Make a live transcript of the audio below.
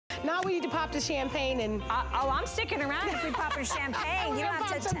Now we need to pop the champagne and... oh, I'm sticking around if we pop a champagne. You don't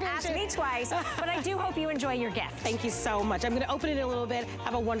have to ask me twice, but I do hope you enjoy your gift. Thank you so much. I'm gonna open it in a little bit.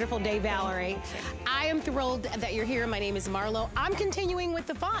 Have a wonderful day, Valerie. I am thrilled that you're here. My name is Marlo. I'm continuing with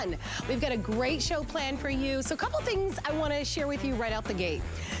the fun. We've got a great show planned for you. So a couple things I wanna share with you right out the gate.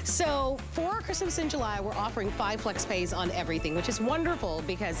 So for Christmas in July, we're offering 5 flex pays on everything, which is wonderful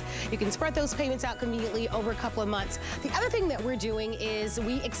because you can spread those payments out conveniently over a couple of months. The other thing that we're doing is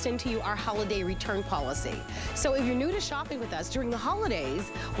we extend to you our holiday return policy. So if you're new to shopping with us during the holidays,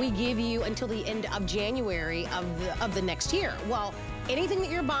 we give you until the end of January of the next year. Well, anything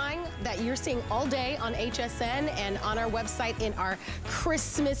that you're buying that you're seeing all day on HSN and on our website in our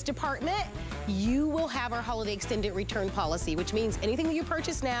Christmas department, you will have our holiday extended return policy, which means anything that you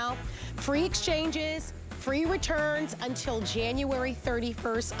purchase now, free exchanges, free returns until January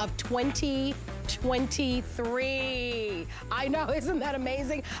 31st of 2023. I know, isn't that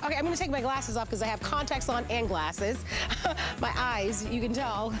amazing? Okay, I'm gonna take my glasses off because I have contacts on and glasses. My eyes, you can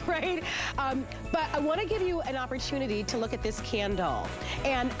tell, right? But I wanna give you an opportunity to look at this candle.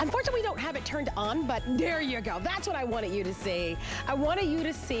 And unfortunately, we don't have it turned on, but there you go. That's what I wanted you to see. I wanted you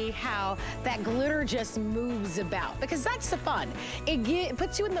to see how that glitter just moves about, because that's the fun. It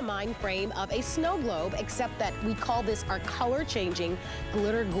puts you in the mind frame of a snow globe, except that we call this our color-changing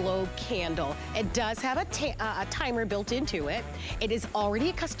glitter globe candle. It does have a timer built into it. It is already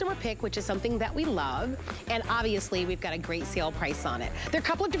a customer pick, which is something that we love. And obviously, we've got a great sale price on it. There are a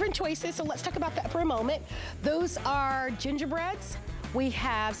couple of different choices, so let's talk about that for a moment. Those are gingerbreads. We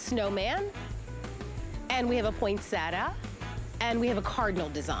have snowman, and we have a poinsettia, and we have a cardinal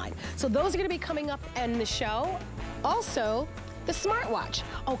design. So those are gonna be coming up in the show. Also, the smartwatch.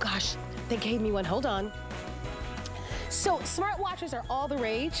 Oh gosh, they gave me one, hold on. So smartwatches are all the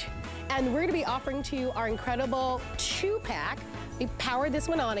rage, and we're gonna be offering to you our incredible 2-pack. We powered this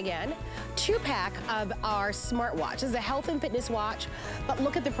one on again. 2-pack of our smartwatch. This is a health and fitness watch, but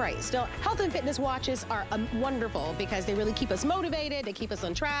look at the price. Now, health and fitness watches are wonderful because they really keep us motivated, they keep us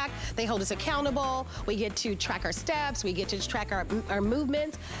on track, they hold us accountable, we get to track our steps, we get to track our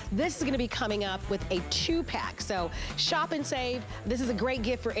movements. This is gonna be coming up with a 2-pack, so shop and save. This is a great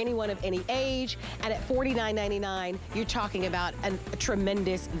gift for anyone of any age, and at $49.99, you're talking about a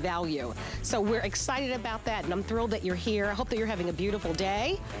tremendous value. So we're excited about that, and I'm thrilled that you're here. I hope that you're having a beautiful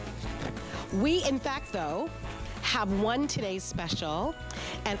day. We, in fact, though, have one today's special,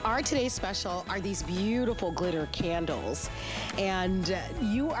 and our today's special are these beautiful glitter candles. And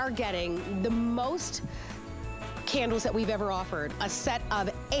you are getting the most candles that we've ever offered, a set of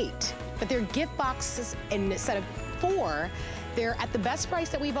 8, but they're gift boxes in a set of 4. They're at the best price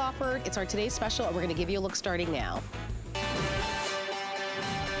that we've offered. It's our today's special, and we're gonna give you a look starting now.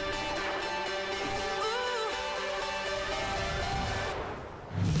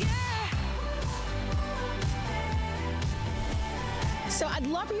 So I'd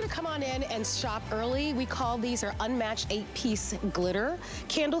love for you to come on in and shop early. We call these our unmatched 8-piece glitter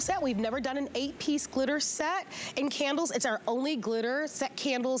candle set. We've never done an 8-piece glitter set in candles. It's our only glitter set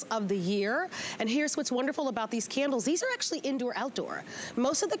candles of the year. And here's what's wonderful about these candles. These are actually indoor-outdoor.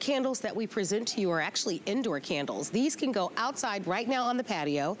 Most of the candles that we present to you are actually indoor candles. These can go outside right now on the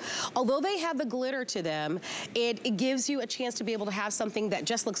patio. Although they have the glitter to them, it gives you a chance to be able to have something that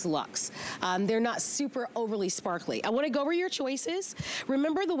just looks luxe. They're not super overly sparkly. I want to go over your choices.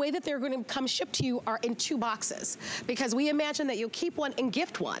 Remember, the way that they're going to come shipped to you are in 2 boxes, because we imagine that you'll keep one and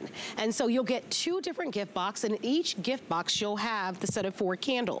gift one. And so you'll get 2 different gift boxes, and in each gift box you'll have the set of 4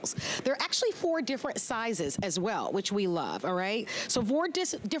 candles. There are actually 4 different sizes as well, which we love, all right? So 4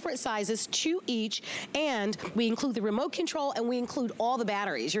 different sizes, 2 each, and we include the remote control, and we include all the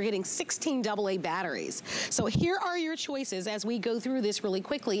batteries. You're getting 16 AA batteries. So here are your choices as we go through this really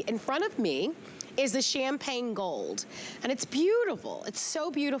quickly. In front of me is the champagne gold, and it's beautiful. It's so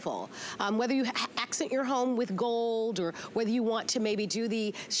beautiful. Whether you accent your home with gold, or whether you want to maybe do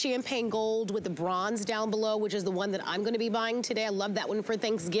the champagne gold with the bronze down below, which is the one that I'm gonna be buying today. I love that one for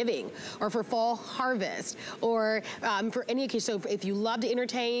Thanksgiving, or for fall harvest, or for any occasion. So if you love to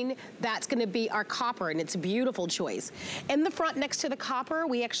entertain, that's gonna be our copper, and it's a beautiful choice. In the front next to the copper,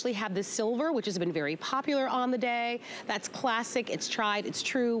 we actually have the silver, which has been very popular on the day. That's classic, it's tried, it's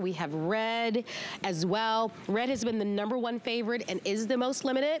true. We have red as well. Red has been the #1 favorite and is the most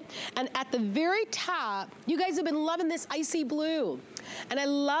limited. And at the very top, you guys have been loving this icy blue. And I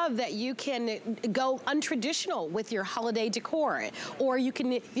love that you can go untraditional with your holiday decor, or you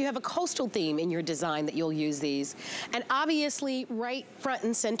can, if you have a coastal theme in your design, that you'll use these. And obviously, right front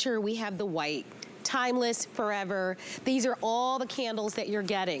and center, we have the white timeless, forever. These are all the candles that you're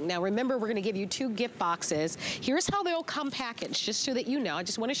getting. Now remember, we're gonna give you 2 gift boxes. Here's how they'll come packaged, just so that you know. I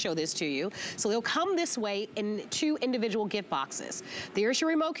just wanna show this to you. So they'll come this way in 2 individual gift boxes. There's your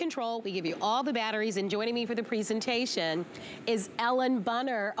remote control. We give you all the batteries, and joining me for the presentation is Ellen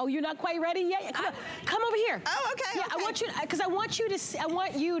Bunner. Oh, you're not quite ready yet? Come over here. Oh, okay. Yeah, okay. I want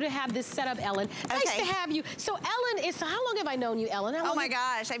you to have this set up, Ellen. Nice to have you. So Ellen is, how long have I known you, Ellen? Oh my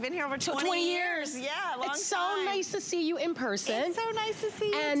gosh, I've been here over 20 years. Yeah, long time. It's so nice to see you in person. It's so nice to see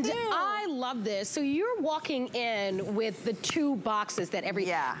you and too. I love this. So you're walking in with the 2 boxes that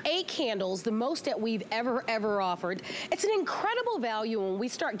 8 candles, the most that we've ever offered. It's an incredible value when we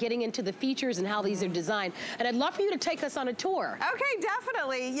start getting into the features and how these are designed. And I'd love for you to take us on a tour. Okay,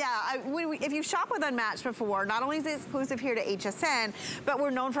 definitely. Yeah, if you've shopped with Unmatched before, not only is it exclusive here to HSN, but we're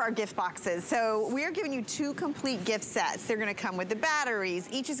known for our gift boxes. So we're giving you 2 complete gift sets. They're gonna come with the batteries.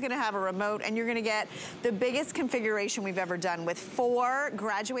 Each is gonna have a remote, and you're gonna get the biggest configuration we've ever done with 4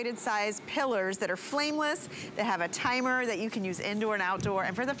 graduated size pillars that are flameless, that have a timer that you can use indoor and outdoor.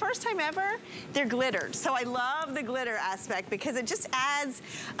 And for the first time ever, they're glittered. So I love the glitter aspect because it just adds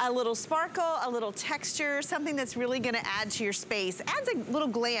a little sparkle, a little texture, something that's really gonna add to your space. Adds a little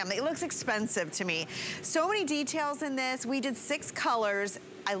glam. It looks expensive to me. So many details in this. We did 6 colors.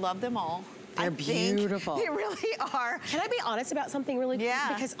 I love them all. They're beautiful. They really are. Can I be honest about something really quick?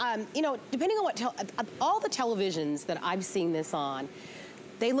 Yeah. Because, you know, depending on what, all the televisions that I've seen this on,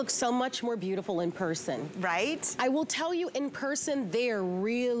 they look so much more beautiful in person. Right? I will tell you, in person, they are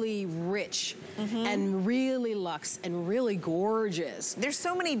really rich and really luxe and really gorgeous. There's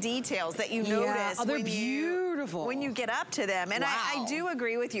so many details that you notice. Oh, they're beautiful. When you get up to them. And I do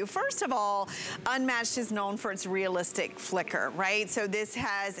agree with you. First of all, Unmatched is known for its realistic flicker, right? So this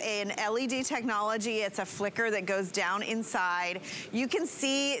has an LED technology. It's a flicker that goes down inside. You can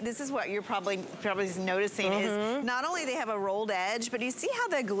see, this is what you're probably noticing is not only they have a rolled edge, but you see how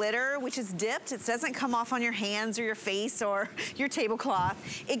the glitter, which is dipped, it doesn't come off on your hands or your face or your tablecloth.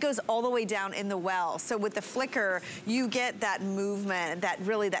 It goes all the way down in the well. So with the flicker, you get that movement, that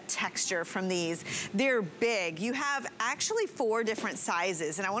texture from these. They're big. You have actually 4 different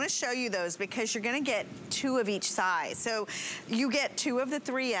sizes, and I want to show you those because you're going to get 2 of each size. So you get 2 of the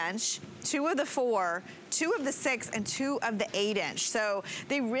 3-inch, 2 of the 4, 2 of the 6, and 2 of the 8-inch. So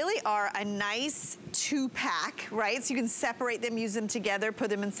they really are a nice 2-pack, right? So you can separate them, use them together, put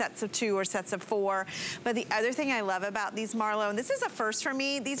them in sets of 2 or sets of 4. But the other thing I love about these, Marlo, and this is a first for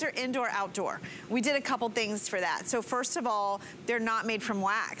me, these are indoor-outdoor. We did a couple things for that. So first of all, they're not made from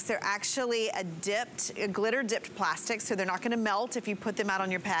wax. They're actually a glitter-dipped plastic, so they're not gonna melt if you put them out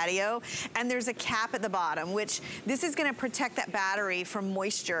on your patio. And there's a cap at the bottom, which this is gonna protect that battery from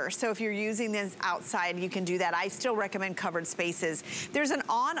moisture. So if you're using this outside, you can do that. I still recommend covered spaces. There's an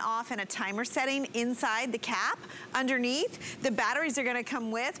on-off and a timer setting inside the cap. Underneath, the batteries are gonna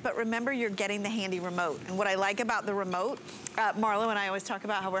come with, but remember, you're getting the handy remote. And what I like about the remote, Marlo and I always talk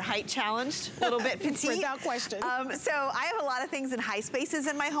about how we're height challenged, a little bit petite. Without question. So I have a lot of things in high spaces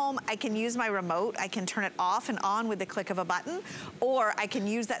in my home. I can use my remote. I can turn it off and on with the click of a button, or I can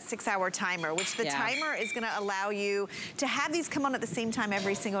use that 6-hour timer, which the timer is gonna allow you to have these come on at the same time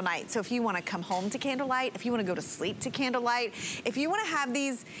every single night. So if you wanna come home to candlelight, if you wanna go to sleep to candlelight, if you wanna have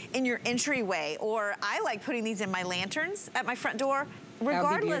these in your entryway, or I like putting these in my lanterns at my front door,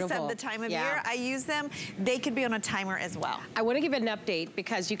 regardless of the time of year I use them, they could be on a timer as well. I want to give an update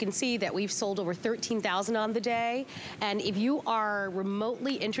because you can see that we've sold over 13,000 on the day. And if you are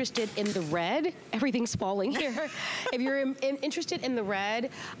remotely interested in the red, everything's falling here. If you're interested in the red,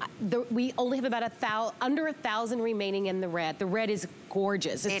 we only have about under 1,000 remaining in the red. The red is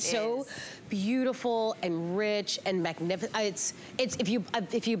gorgeous. It's so beautiful and rich and magnificent.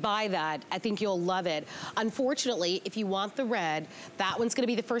 If you buy that, I think you'll love it. Unfortunately, if you want the red, that one's gonna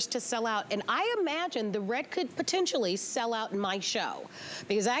be the first to sell out. And I imagine the red could potentially sell out in my show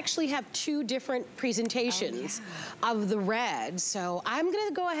because I actually have 2 different presentations of the red. So I'm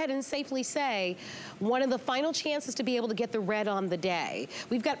gonna go ahead and safely say one of the final chances to be able to get the red on the day.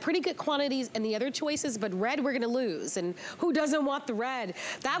 We've got pretty good quantities in the other choices, but red we're gonna lose. And who doesn't want the red?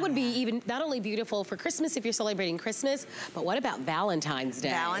 That would be even not only beautiful for Christmas if you're celebrating Christmas, but what about Valentine's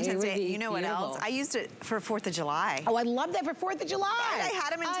Day? Valentine's Day, you know what else? I used it for 4th of July. Oh, I love that for 4th of July. I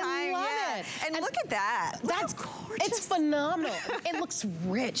had them in time, I love it. And look at that. That's gorgeous. It's phenomenal. It looks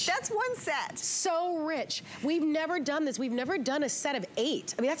rich. That's one set. So rich. We've never done this. We've never done a set of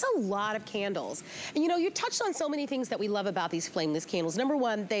 8. I mean, that's a lot of candles. And you know, you touched on so many things that we love about these flameless candles. Number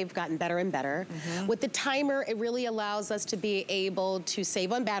one, they've gotten better and better. With the timer, it really allows us to be able able to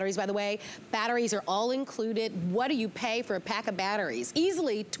save on batteries. By the way, batteries are all included. What do you pay for a pack of batteries?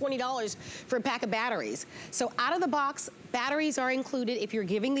 Easily $20 for a pack of batteries. So out of the box, batteries are included if you're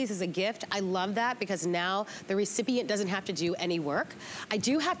giving these as a gift. I love that because now the recipient doesn't have to do any work. I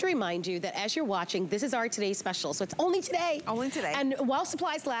do have to remind you that as you're watching, this is our today's special. So it's only today. Only today. And while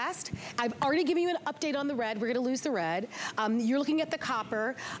supplies last, I've already given you an update on the red. We're gonna lose the red. You're looking at the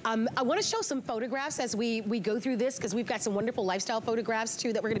copper. I wanna show some photographs as we go through this because we've got some wonderful lifestyle photographs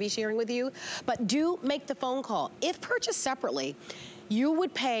too that we're gonna be sharing with you. But do make the phone call. If purchased separately, you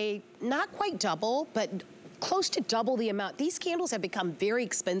would pay not quite double, but close to double the amount. These candles have become very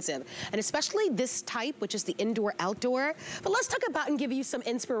expensive, and especially this type, which is the indoor-outdoor. But let's talk about and give you some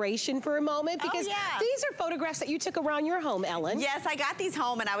inspiration for a moment, because these are photographs that you took around your home, Ellen. Yes, I got these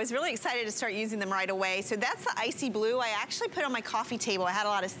home, and I was really excited to start using them right away. So that's the icy blue I actually put on my coffee table. I had a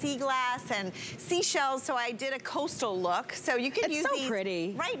lot of sea glass and seashells, so I did a coastal look. So you can use these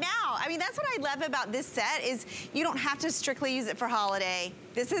pretty right now. I mean, that's what I love about this set is you don't have to strictly use it for holiday.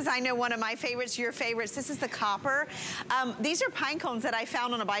 This is, I know, one of my favorites, your favorites. This is the copper. These are pine cones that I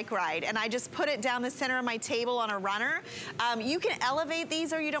found on a bike ride, and I just put it down the center of my table on a runner. You can elevate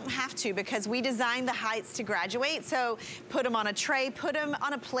these or you don't have to, because we designed the heights to graduate. So put them on a tray, put them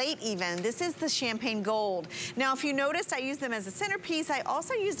on a plate even. This is the champagne gold. Now, if you noticed, I used them as a centerpiece. I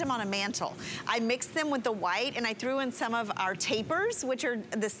also used them on a mantle. I mixed them with the white, and I threw in some of our tapers, which are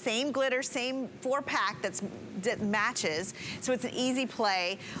the same glitter, same 4-pack that matches. So it's an easy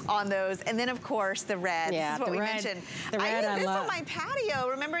play on those. And then, of course, the red. Yeah, this is what we mentioned. The red I use this on my patio.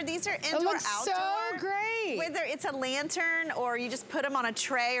 Remember, these are indoor, outdoor. So great. Whether it's a lantern or you just put them on a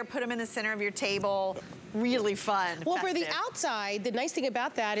tray or put them in the center of your table. Really fun. Well, for the outside, the nice thing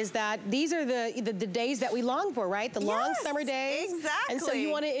about that is that these are the days that we long for, right? The long summer days. Exactly. And so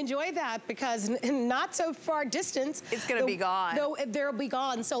you want to enjoy that, because in not so far distance, it's going to be gone. They'll be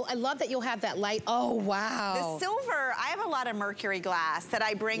gone. So I love that you'll have that light. Oh, wow. The silver, I have a lot of mercury glass that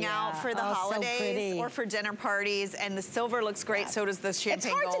I bring out for the holidays or for dinner parties, and the silver looks great, so does the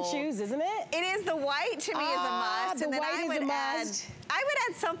champagne gold. It's hard to choose, isn't it? It is. The white to me is a must. The and then white is a must. I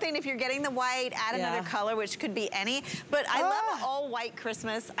would add something, if you're getting the white, add another color, which could be any. But I love all white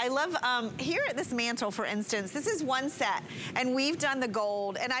Christmas. I love, here at this mantle, for instance, this is one set, and we've done the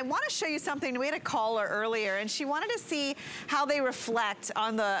gold. And I want to show you something. We had a caller earlier, and she wanted to see how they reflect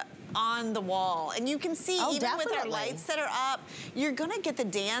on the wall. And you can see, even with our lights that are up, you're gonna get the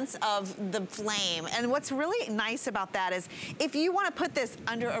dance of the flame. And what's really nice about that is, if you want to put this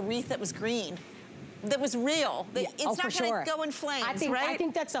under a wreath that was green, that was real. It's not going to go in flames, right? I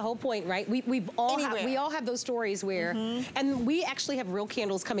think that's the whole point, right? We all have those stories where, and we actually have real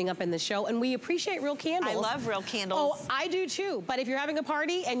candles coming up in the show, and we appreciate real candles. I love real candles. Oh, I do too. But if you're having a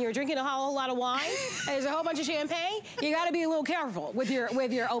party and you're drinking a whole lot of wine, and there's a whole bunch of champagne, you got to be a little careful with your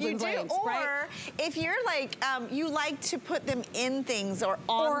open flames, right? Or if you're like, you like to put them in things or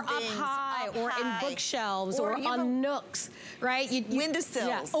on things, up high, or in bookshelves, or on nooks, right? Windowsills.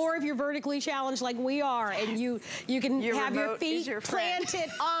 Yeah. Or if you're vertically challenged like we are, and you can have your feet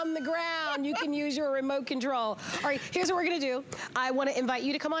planted on the ground. You can use your remote control. All right, here's what we're gonna do. I wanna invite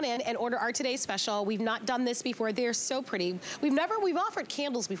you to come on in and order our today's special. We've not done this before. They're so pretty. We've offered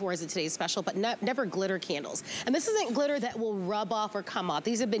candles before as a today's special, but never glitter candles. And this isn't glitter that will rub off or come off.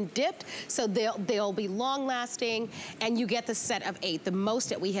 These have been dipped, so they'll be long lasting, and you get the set of 8, the most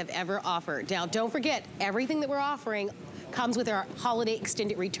that we have ever offered. Now, don't forget, everything that we're offering comes with our holiday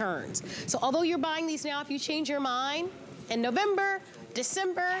extended returns. So although you're buying these now, if you change your mind in November,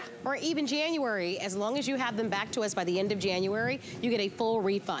 December, or even January, as long as you have them back to us by the end of January, you get a full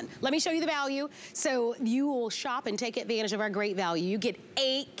refund. Let me show you the value. So you will shop and take advantage of our great value. You get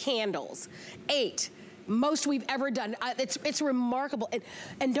 8 candles, 8. Most we've ever done. It's remarkable.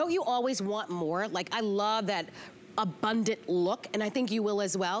 And don't you always want more? Like, I love that abundant look, and I think you will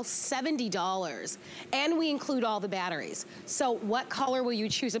as well. $70, and we include all the batteries. So what color will you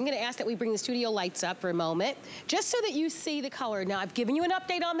choose? I'm gonna ask that we bring the studio lights up for a moment, just so that you see the color. Now, I've given you an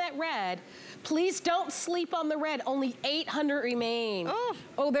update on that red. Please don't sleep on the red. Only 800 remain.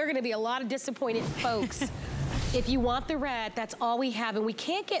 Oh, there are gonna be a lot of disappointed folks. If you want the red, that's all we have, and we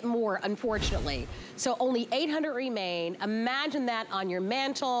can't get more, unfortunately. So only 800 remain. Imagine that on your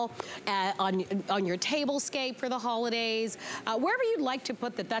mantle, on your tablescape for the holidays, wherever you'd like to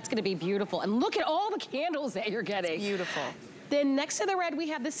put that. That's going to be beautiful. And look at all the candles that you're getting. It's beautiful. Then next to the red, we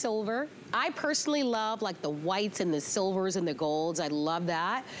have the silver. I personally love like the whites and the silvers and the golds. I love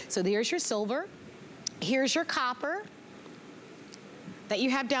that. So there's your silver. Here's your copper that you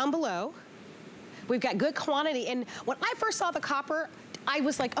have down below. We've got good quantity. And when I first saw the copper, I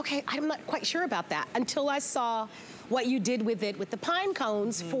was like, okay, I'm not quite sure about that, until I saw what you did with it with the pine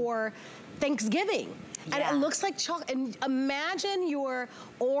cones for Thanksgiving. And it looks like chocolate. And imagine your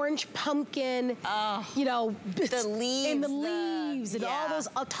orange pumpkin, you know, the leaves, and the leaves and all those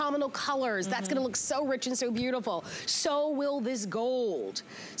autumnal colors. That's gonna look so rich and so beautiful. So will this gold.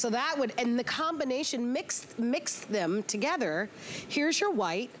 So that would, and the combination, mix them together. Here's your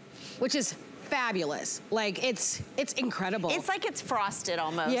white, which is fabulous. Like, it's incredible. It's like it's frosted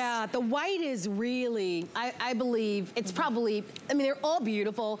almost. Yeah, the white is really, I believe, it's probably, I mean, they're all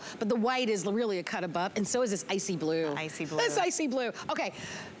beautiful, but the white is really a cut above, and so is this icy blue. Icy blue. This icy blue. Okay.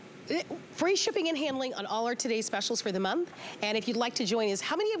 Free shipping and handling on all our today's specials for the month. And if you'd like to join us,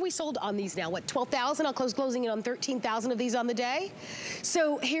 how many have we sold on these now? What, 12,000? I'll closing in on 13,000 of these on the day.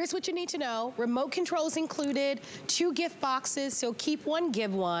 So here's what you need to know. Remote controls included, 2 gift boxes, so keep one,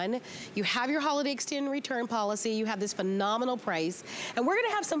 give one. You have your holiday extend and return policy. You have this phenomenal price. And we're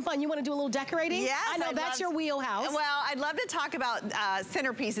gonna have some fun. You wanna do a little decorating? Yes, I know that's your wheelhouse. Well, I'd love to talk about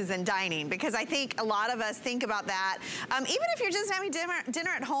centerpieces and dining, because I think a lot of us think about that. Even if you're just having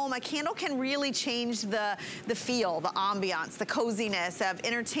dinner at home, a candle can really change the feel, the ambiance, the coziness of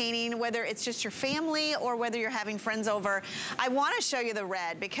entertaining, whether it's just your family or whether you're having friends over. I want to show you the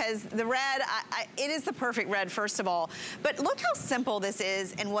red, because the red, it is the perfect red, first of all. But look how simple this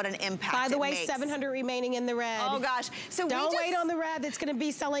is and what an impact it makes. By the way, 700 remaining in the red. Oh gosh. So don't wait on the red. That's going to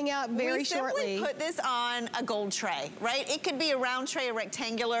be selling out very shortly. We simply put this on a gold tray, right? It could be a round tray, a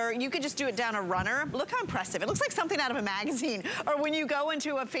rectangular. You could just do it down a runner. Look how impressive. It looks like something out of a magazine. Or when you go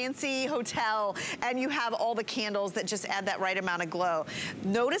into a fancy hotel and you have all the candles that just add that right amount of glow.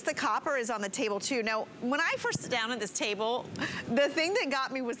 Notice the copper is on the table too. Now, when I first sat down at this table, the thing that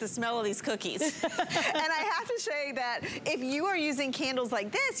got me was the smell of these cookies. And I have to say that if you are using candles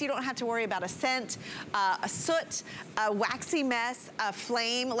like this, you don't have to worry about a scent, a soot, a waxy mess, a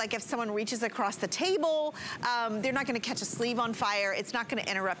flame. Like if someone reaches across the table, they're not gonna catch a sleeve on fire. It's not gonna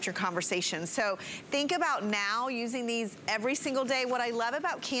interrupt your conversation. So think about now using these every single day. What I love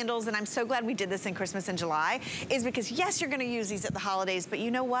about candles, and I'm so glad we did this in Christmas in July, is because yes, you're gonna use these at the holidays, but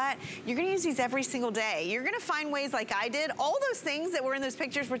you know what? You're gonna use these every single day. You're gonna find ways like I did. All those things that were in those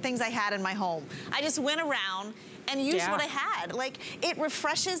pictures were things I had in my home. I just went around and use what I had. Like, it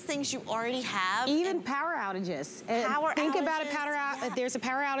refreshes things you already have. Even power outages. Think about if there's a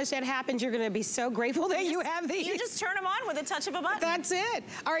power outage that happens, you're gonna be so grateful that you have these. You just turn them on with a touch of a button. That's it.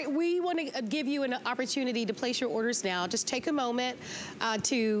 All right, we want to give you an opportunity to place your orders now. Just take a moment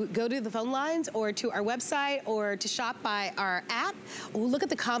to go to the phone lines or to our website or to shop by our app. Oh, look at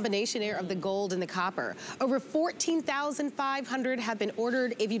the combination there of the gold and the copper. Over 14,500 have been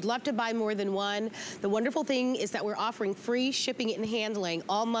ordered. If you'd love to buy more than one, the wonderful thing is that we're offering free shipping and handling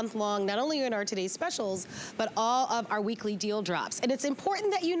all month long, not only in our today's specials, but all of our weekly deal drops. And it's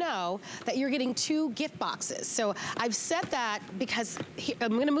important that you know that you're getting 2 gift boxes. So I've said that because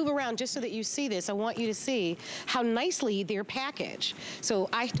I'm gonna move around just so that you see this. I want you to see how nicely they're packaged. So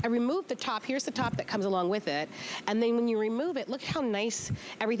I removed the top. Here's the top that comes along with it. And then when you remove it, look how nice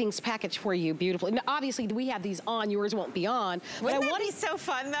everything's packaged for you, beautiful. And obviously we have these on, yours won't be on. Wouldn't that be so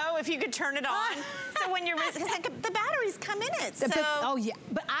fun though, if you could turn it on? So when you're, the batteries come in it, so. Oh yeah,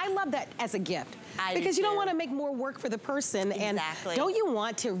 but I love that as a gift. Because you don't want to make more work for the person. Exactly. And don't you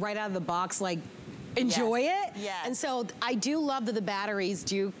want to, right out of the box, like, enjoy it? Yes. And so I do love that the batteries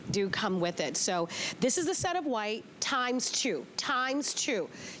do come with it. So this is a set of white times 2.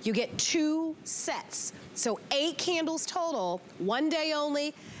 You get 2 sets. So 8 candles total, 1 day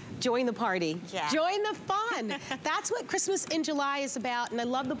only. Join the party. Yeah. Join the fun. That's what Christmas in July is about. And I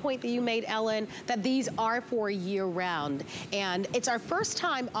love the point that you made, Ellen, that these are for year round. And it's our first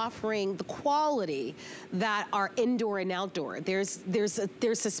time offering the quality that are indoor and outdoor. There's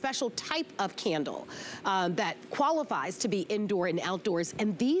a special type of candle that qualifies to be indoor and outdoors,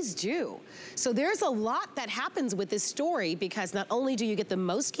 and these do. So there's a lot that happens with this story, because not only do you get the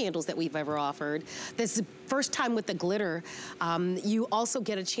most candles that we've ever offered, this is the first time with the glitter, you also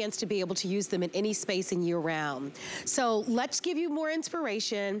get a chance to be able to use them in any space and year round. So let's give you more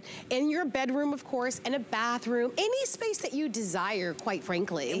inspiration in your bedroom, of course, and a bathroom, any space that you desire, quite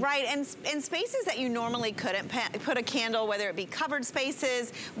frankly. Right, and in spaces that you normally couldn't put a candle, whether it be covered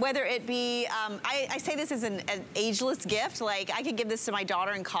spaces, whether it be, I say this as an ageless gift. Like, I could give this to my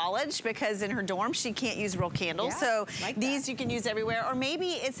daughter in college because in her dorm, she can't use real candles. So like these you can use everywhere. Or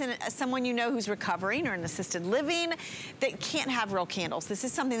maybe it's someone you know who's recovering or in assisted living that can't have real candles. This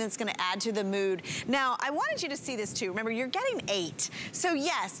is something that's gonna add to the mood. Now, I wanted you to see this too. Remember, you're getting 8. So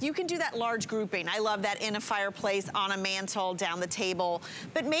yes, you can do that large grouping. I love that in a fireplace, on a mantle, down the table.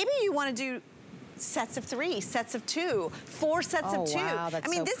 But maybe you wanna do sets of 3, sets of 2, 4 sets of 2. Wow, that's I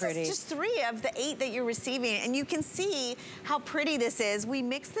mean, so this pretty. is just 3 of the 8 that you're receiving, and you can see how pretty this is. We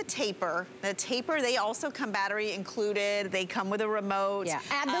mix the taper. The taper, they also come battery included. They come with a remote. Yeah,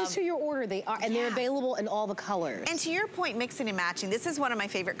 add those to your order. They are, and they're available in all the colors. And to your point, mixing and matching, this is one of my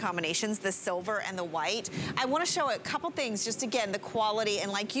favorite combinations, the silver and the white. I want to show a couple things, just again, the quality,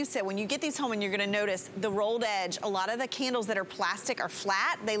 and like you said, when you get these home and you're gonna notice the rolled edge, a lot of the candles that are plastic are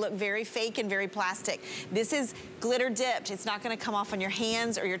flat. They look very fake and very plastic. This is glitter dipped. It's not gonna come off on your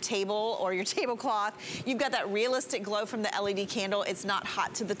hands or your table or your tablecloth. You've got that realistic glow from the LED candle. It's not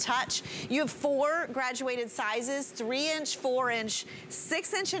hot to the touch. You have 4 graduated sizes, 3-inch, 4-inch,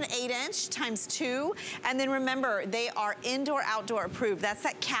 6-inch, and 8-inch times 2. And then remember, they are indoor, outdoor approved. That's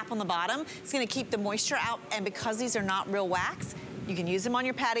that cap on the bottom. It's gonna keep the moisture out, and because these are not real wax, you can use them on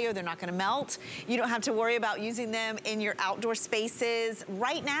your patio. They're not gonna melt. You don't have to worry about using them in your outdoor spaces.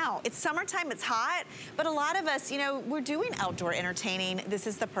 Right now, it's summertime, it's hot, but a lot of us, you know, we're doing outdoor entertaining. This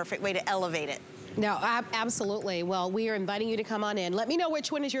is the perfect way to elevate it. No, absolutely. Well, we are inviting you to come on in. Let me know which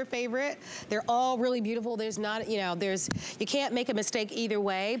one is your favorite. They're all really beautiful. There's not, you know, you can't make a mistake either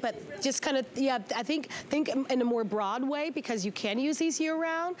way, but just kind of, yeah, I think in a more broad way, because you can use these year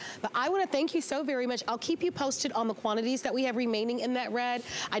round. But I want to thank you so very much. I'll keep you posted on the quantities that we have remaining in that red.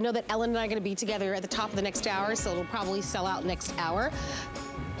 I know that Ellen and I are going to be together at the top of the next hour, so it'll probably sell out next hour.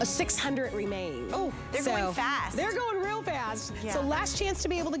 600 remain. Oh, they're going fast. They're going real fast. Yeah. So last chance to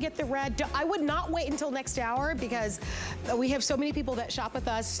be able to get the red. I would not wait until next hour, because we have so many people that shop with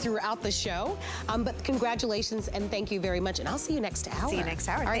us throughout the show. But congratulations and thank you very much. And I'll see you next hour. See you next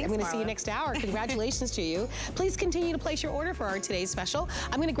hour. All right, Thanks, I'm going to see you Marla. next hour. Congratulations to you. Please continue to place your order for our today's special.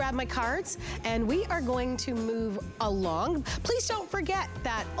 I'm going to grab my cards and we are going to move along. Please don't forget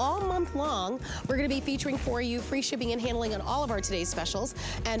that all month long, we're going to be featuring for you free shipping and handling on all of our today's specials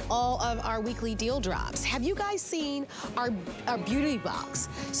and all of our weekly deal drops. Have you guys seen our beauty box?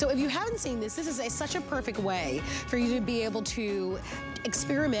 So if you haven't seen this, this is such a perfect way for you to be able to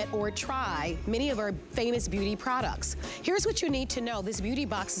experiment or try many of our famous beauty products. Here's what you need to know. This beauty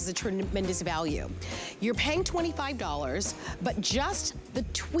box is a tremendous value. You're paying $25, but just the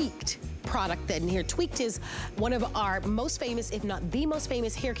Tweaked product in here. Tweaked is one of our most famous, if not the most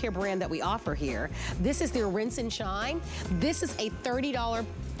famous, hair care brand that we offer here. This is their Rinse and Shine. This is a $30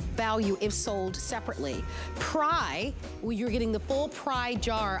 value if sold separately. Pry, well, you're getting the full Pry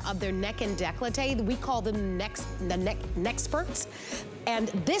jar of their neck and décolleté. We call them the Nexperts. And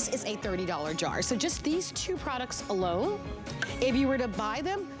this is a $30 jar. So just these 2 products alone, if you were to buy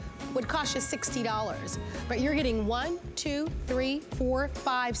them, would cost you $60. But you're getting 1, 2, 3, 4,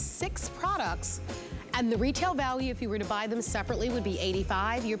 5, 6 products. And the retail value, if you were to buy them separately, would be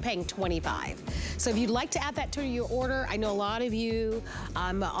 $85. You're paying $25. So if you'd like to add that to your order, I know a lot of you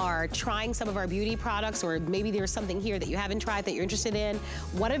are trying some of our beauty products, or maybe there's something here that you haven't tried that you're interested in.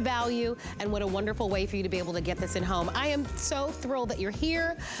 What a value and what a wonderful way for you to be able to get this in home. I am so thrilled that you're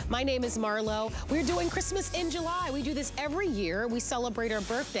here. My name is Marlo. We're doing Christmas in July. We do this every year. We celebrate our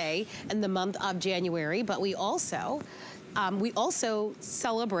birthday in the month of January, but we also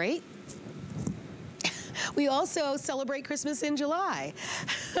celebrate Christmas in July.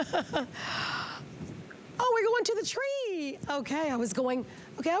 Oh, we're going to the tree. Okay, I was going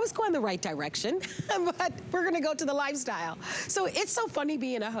the right direction, but we're gonna go to the lifestyle. So it's so funny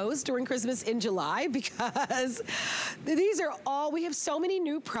being a host during Christmas in July, because these are all, we have so many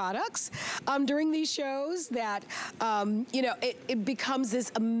new products during these shows that, you know, it becomes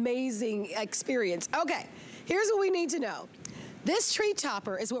this amazing experience. Okay, here's what we need to know. This tree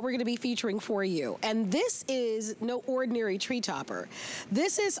topper is what we're gonna be featuring for you. And this is no ordinary tree topper.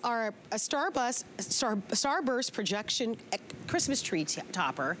 This is our Starburst Projection Christmas tree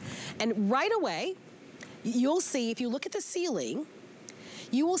topper. And right away, you'll see, if you look at the ceiling,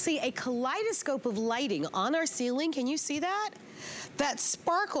 you will see a kaleidoscope of lighting on our ceiling. Can you see that? That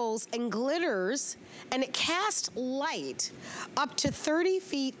sparkles and glitters, and it casts light up to 30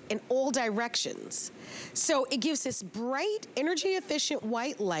 feet in all directions. So it gives this bright, energy-efficient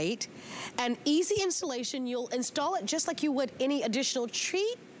white light and easy installation. You'll install it just like you would any additional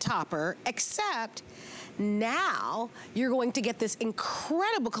tree topper, except now you're going to get this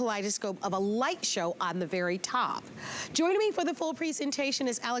incredible kaleidoscope of a light show on the very top. Joining me for the full presentation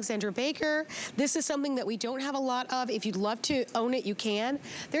is Alexandra Baker. This is something that we don't have a lot of. If you'd love to own it, you can.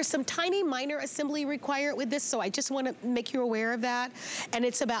 There's some tiny minor assembly required with this, so I just want to make you aware of that. And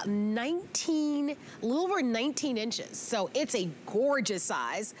it's about a little over 19 inches. So it's a gorgeous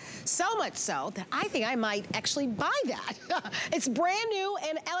size. So much so that I think I might actually buy that. It's brand new.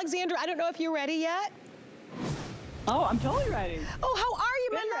 And Alexandra, I don't know if you're ready yet. Oh, I'm totally ready. Oh, how are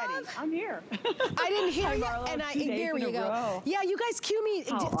you, my love? I'm here. I didn't hear you, Marlo, and there you go. Row. Yeah, you guys cue me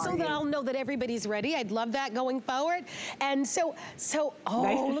so that I'll know that everybody's ready. I'd love that going forward. And so, oh,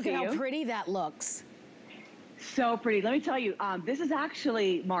 nice look at how pretty that looks. So pretty. Let me tell you, this is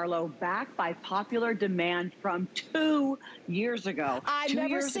actually, Marlo, backed by popular demand from 2 years ago. I've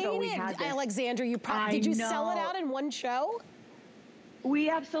never seen it, Alexandra. Did you sell it out in one show?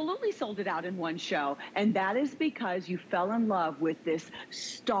 We absolutely sold it out in one show, and that is because you fell in love with this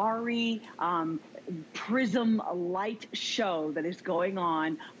starry prism light show that is going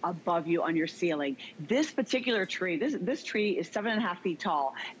on above you on your ceiling. This particular tree, this tree is 7.5 feet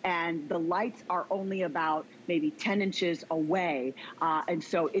tall, and the lights are only about maybe 10 inches away, and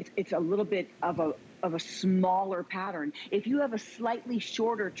so it's a little bit of a smaller pattern. If you have a slightly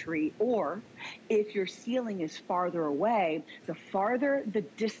shorter tree, or if your ceiling is farther away, the farther the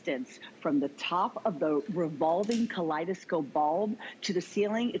distance from the top of the revolving kaleidoscope bulb to the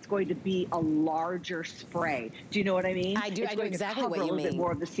ceiling, it's going to be a larger spray. Do you know what I mean? I do. I know exactly what you mean. A little bit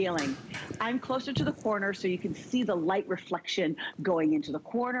more of the ceiling. I'm closer to the corner, so you can see the light reflection going into the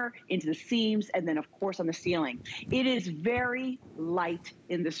corner, into the seams, and then of course on the ceiling. It is very light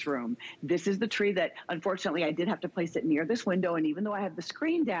in this room. This is the tree that, unfortunately, I did have to place it near this window, and even though I have the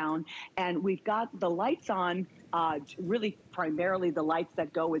screen down and we've got the lights on, really primarily the lights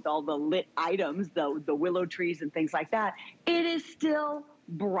that go with all the lit items, the willow trees and things like that, it is still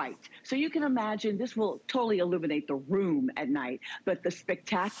bright. So you can imagine this will totally illuminate the room at night, but the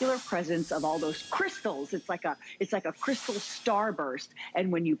spectacular presence of all those crystals, it's like a crystal starburst.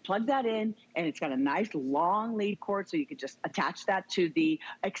 And when you plug that in, and it's got a nice long lead cord, so you could just attach that to the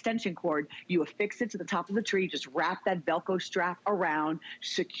extension cord, you affix it to the top of the tree, just wrap that Velcro strap around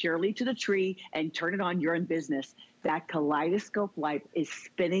securely to the tree and turn it on, you're in business. That kaleidoscope light is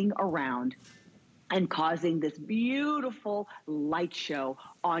spinning around and causing this beautiful light show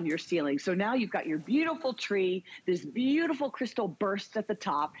on your ceiling. So now you've got your beautiful tree, this beautiful crystal burst at the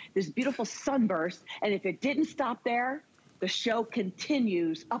top, this beautiful sunburst, and if it didn't stop there, the show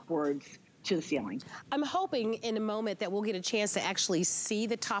continues upwards to the ceiling. I'm hoping in a moment that we'll get a chance to actually see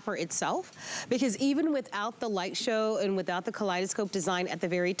the topper itself, because even without the light show and without the kaleidoscope design at the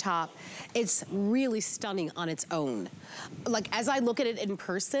very top, it's really stunning on its own. Like, as I look at it in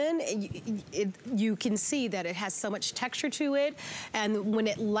person, you can see that it has so much texture to it, and when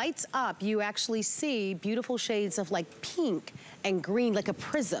it lights up, you actually see beautiful shades of like pink and green, like a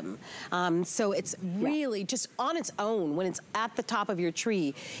prism. So it's really just on its own when it's at the top of your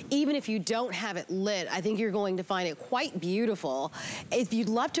tree. Even if you don't have it lit, I think you're going to find it quite beautiful. If you'd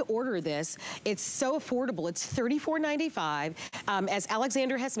love to order this, it's so affordable. It's $34.95. As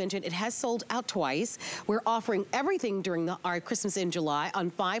Alexandra has mentioned, it has sold out twice. We're offering everything during our Christmas in July on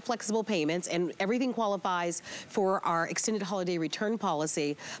 5 flexible payments, and everything qualifies for our extended holiday return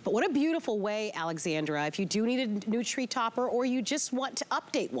policy. But what a beautiful way, Alexandra, if you do need a new tree topper or you just want to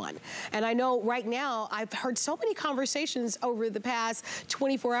update one. And I know right now, I've heard so many conversations over the past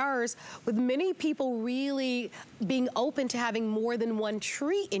 24 hours with many people really being open to having more than one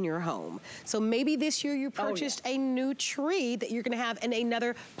tree in your home. So maybe this year you purchased a new tree that you're gonna have in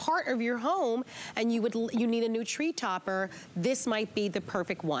another part of your home, and you need a new tree topper. This might be the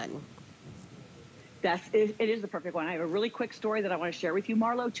perfect one. It is the perfect one. I have a really quick story that I want to share with you,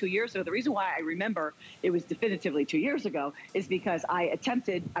 Marlo. 2 years ago, the reason why I remember it was definitively 2 years ago is because I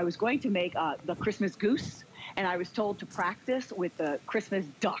was going to make the Christmas goose, and I was told to practice with the Christmas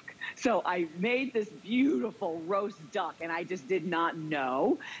duck. So I made this beautiful roast duck, and I just did not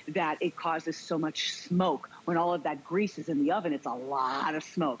know that it causes so much smoke. When all of that grease is in the oven, it's a lot of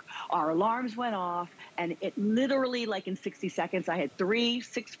smoke. Our alarms went off, and it literally, like in 60 seconds, I had 3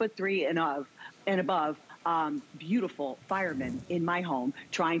 6'3" and above beautiful firemen in my home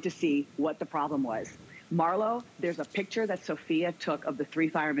trying to see what the problem was. Marlo, there's a picture that Sophia took of the 3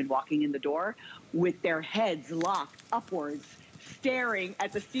 firemen walking in the door with their heads locked upwards, staring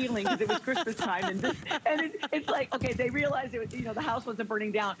at the ceiling because it was Christmas time, it's like, okay, they realized it was, the house wasn't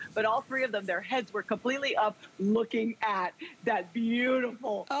burning down, but all 3 of them, their heads were completely up looking at that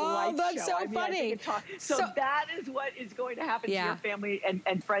beautiful light that's show. so funny. So that is what is going to happen to your family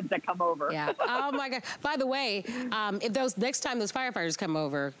and friends that come over. Yeah. Oh my God. By the way, if next time those firefighters come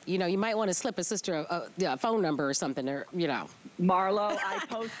over, you might want to slip a sister a phone number or something, or Marlo, I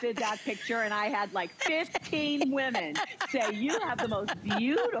posted that picture, and I had like 15 women say, "You have the most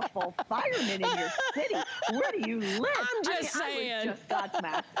beautiful firemen in your city. Where do you live?" I'm just saying. I was just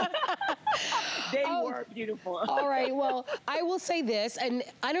gobsmacked. They were beautiful. All right. Well, I will say this, and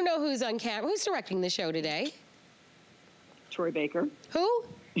I don't know who's on camera. Who's directing the show today? Troy Baker. Who?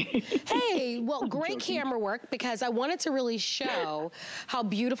 Hey, well, great camera work, because I wanted to really show how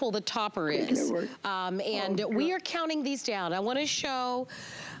beautiful the topper is. We are counting these down. I want to show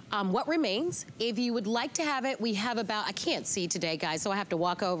what remains. If you would like to have it, we have about, I can't see today, guys, so I have to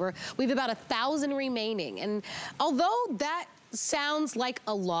walk over. We have about 1,000 remaining. And although that sounds like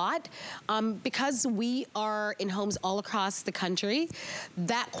a lot, because we are in homes all across the country,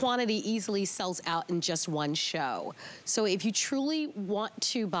 that quantity easily sells out in just one show. So if you truly want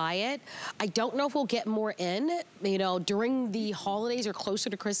to buy it, I don't know if we'll get more in, you know, during the holidays or closer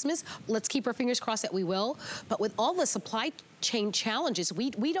to Christmas. Let's keep our fingers crossed that we will. But with all the supply chain challenges,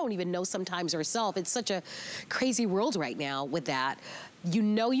 we don't even know sometimes ourselves. It's such a crazy world right now with that. You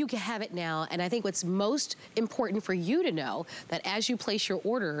know you can have it now, and I think what's most important for you to know that as you place your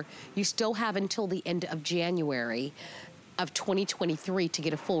order, you still have until the end of January of 2023 to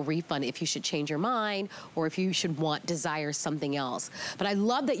get a full refund if you should change your mind or if you should desire something else. But I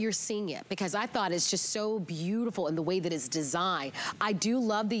love that you're seeing it, because I thought it's just so beautiful in the way that it's designed. I do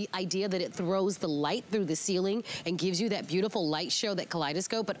love the idea that it throws the light through the ceiling and gives you that beautiful light show, that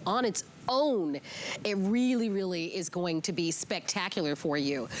kaleidoscope, but on its own, it really, really is going to be spectacular for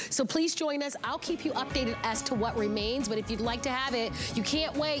you. So please join us. I'll keep you updated as to what remains, but if you'd like to have it, you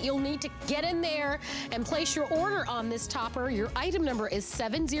can't wait. You'll need to get in there and place your order on this topper. Your item number is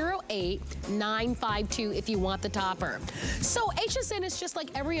 708952 if you want the topper. So HSN is just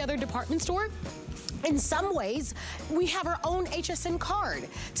like every other department store. In some ways, we have our own HSN card.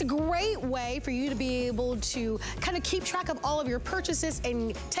 It's a great way for you to be able to kind of keep track of all of your purchases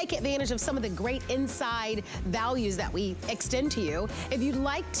and take advantage of some of the great inside values that we extend to you. If you'd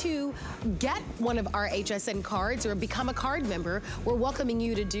like to get one of our HSN cards or become a card member, we're welcoming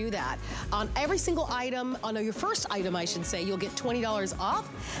you to do that. On every single item, on your first item, I should say, you'll get $20 off,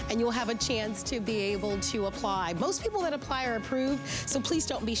 and you'll have a chance to be able to apply. Most people that apply are approved, so please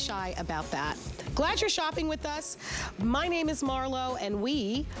don't be shy about that. Glad you're shopping with us. My name is Marlo, and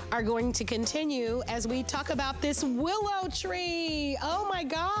we are going to continue as we talk about this willow tree. Oh my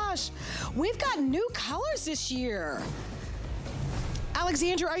gosh, we've got new colors this year.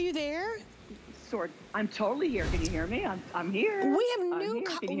 Alexandra, are you there? I'm totally here. Can you hear me? I'm here. We have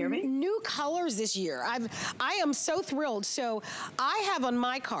Can you hear me? new colors this year. I am so thrilled. So I have on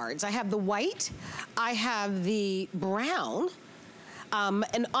my cards, I have the white, I have the brown,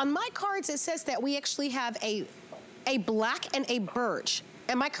 and on my cards, it says that we actually have a black and a birch.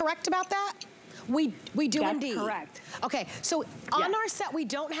 Am I correct about that? We do That's indeed. Correct. Okay, so on our set, we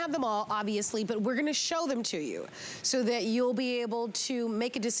don't have them all, obviously, but we're gonna show them to you so that you'll be able to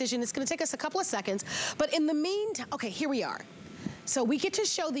make a decision. It's gonna take us a couple of seconds, but in the meantime, okay, here we are. So we get to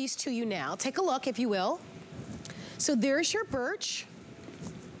show these to you now. Take a look, if you will. So there's your birch,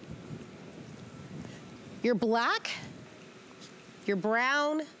 your black, your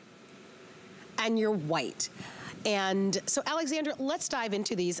brown, and your white. And so Alexandra, let's dive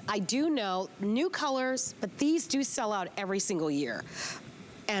into these. I do know new colors, but these do sell out every single year.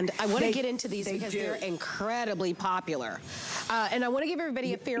 And I want to get into these because they're incredibly popular. And I want to give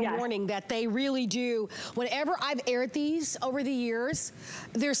everybody a fair warning that they really do. Whenever I've aired these over the years,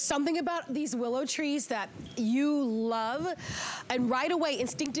 there's something about these willow trees that you love. And right away,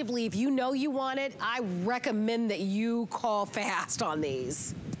 instinctively, if you know you want it, I recommend that you call fast on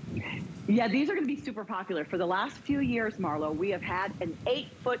these. Yeah, these are going to be super popular. For the last few years, Marlo, we have had an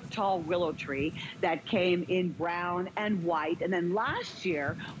 8-foot tall willow tree that came in brown and white. And then last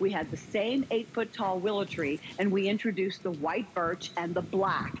year, we had the same 8-foot tall willow tree, and we introduced the white birch and the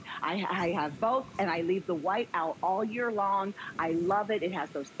black. I have both, and I leave the white out all year long. I love it. It has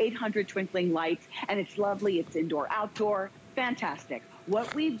those 800 twinkling lights, and it's lovely. It's indoor, outdoor. Fantastic.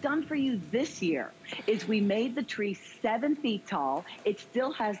 What we've done for you this year is we made the tree 7 feet tall. It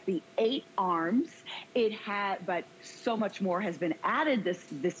still has the 8 arms. But so much more has been added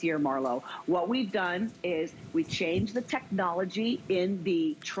this year, Marlo. What we've done is we changed the technology in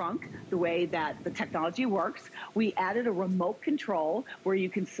the trunk, the way that the technology works. We added a remote control where you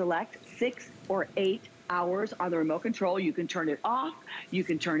can select 6 or 8 hours on the remote control. You can turn it off. You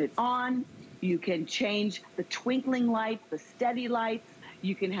can turn it on. You can change the twinkling lights, the steady lights.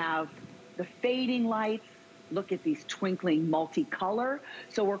 You can have the fading lights. Look at these twinkling multicolor.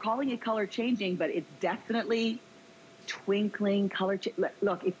 So we're calling it color changing, but it's definitely twinkling color.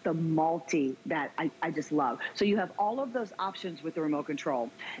 Look, it's the multi that I just love. So you have all of those options with the remote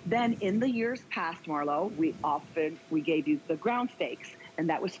control. Then in the years past, Marlo, we gave you the ground stakes, and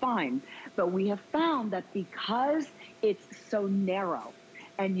that was fine. But we have found that because it's so narrow,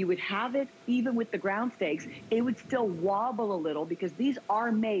 and you would have it even with the ground stakes, it would still wobble a little because these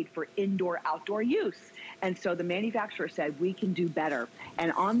are made for indoor-outdoor use. And so the manufacturer said, we can do better.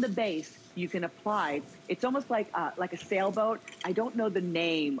 And on the base, you can apply, it's almost like a sailboat. I don't know the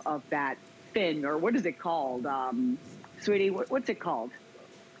name of that fin, or what is it called? Sweetie, what's it called?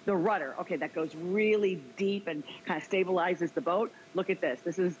 The rudder. Okay, that goes really deep and kind of stabilizes the boat. Look at this.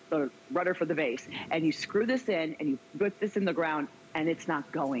 This is the rudder for the vase. And you screw this in and you put this in the ground and it's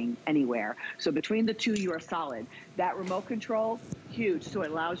not going anywhere. So between the two, you are solid. That remote control, huge. So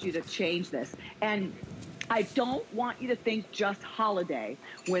it allows you to change this. And I don't want you to think just holiday.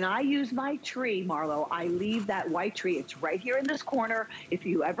 When I use my tree, Marlo, I leave that white tree. It's right here in this corner. If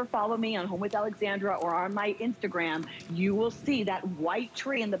you ever follow me on Home with Alexandra or on my Instagram, you will see that white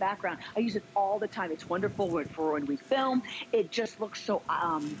tree in the background. I use it all the time. It's wonderful for when we film. It just looks so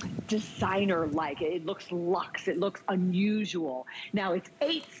designer-like. It looks luxe. It looks unusual. Now, it's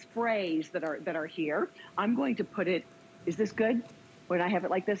 8 sprays that are here. I'm going to put it, is this good? When I have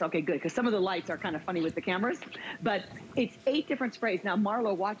it like this? Okay, good, because some of the lights are kind of funny with the cameras, but it's 8 different sprays. Now,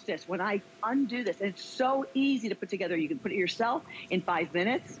 Marlo, watch this. When I undo this, and it's so easy to put together. You can put it yourself in 5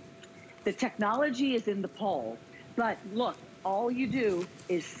 minutes. The technology is in the pole, but look, all you do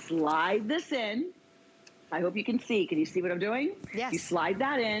is slide this in. I hope you can see. Can you see what I'm doing? Yes. You slide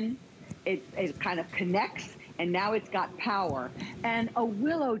that in. It kind of connects, and now it's got power. And a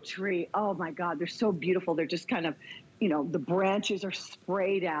willow tree, oh my God, they're so beautiful. They're just kind of, you know, the branches are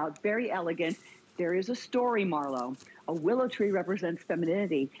sprayed out, very elegant. There is a story, Marlo. A willow tree represents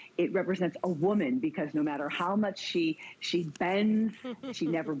femininity. It represents a woman because no matter how much she bends, she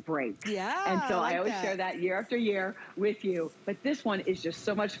never breaks. Yeah, and so I always that. share that year after year with you. But this one is just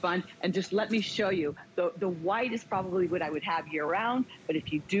so much fun. And just let me show you. The white is probably what I would have year round. But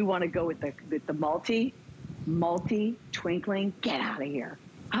if you do want to go with the multi twinkling, get out of here.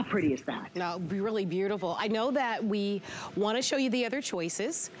 How pretty is that? No, really beautiful. I know that we want to show you the other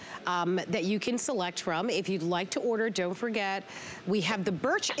choices that you can select from. If you'd like to order, don't forget, we have the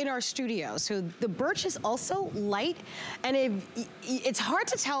birch in our studio. So the birch is also light, and it's hard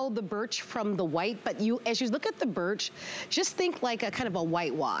to tell the birch from the white, but as you look at the birch, just think like a kind of a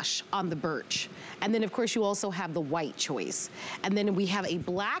whitewash on the birch. And then of course you also have the white choice. And then we have a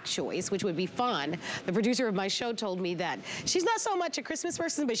black choice, which would be fun. The producer of my show told me that she's not so much a Christmas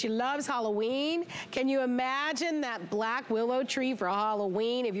person, but she loves Halloween. Can you imagine that black willow tree for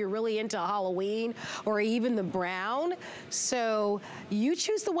Halloween if you're really into Halloween, or even the brown? So you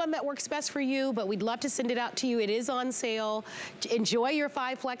choose the one that works best for you, but we'd love to send it out to you. It is on sale. Enjoy your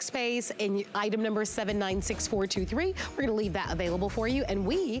 5 flex space, and item number 796423. We're gonna leave that available for you, and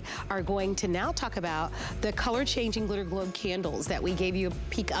we are going to now talk about the color changing glitter globe candles that we gave you a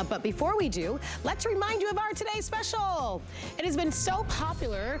peek of. But before we do, let's remind you of our today's special. It has been so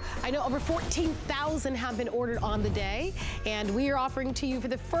popular. I know over 14,000 have been ordered on the day, and we are offering to you for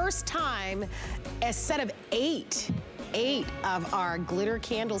the first time a set of 8 of our glitter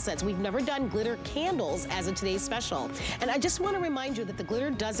candle sets. We've never done glitter candles as a today's special. And I just want to remind you that the glitter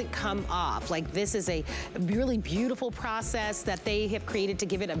doesn't come off. Like, this is a really beautiful process that they have created to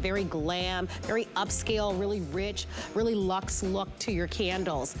give it a very glam, very upscale, really rich, really luxe look to your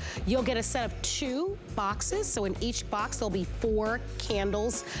candles. You'll get a set of 2 boxes. So in each box, there'll be 4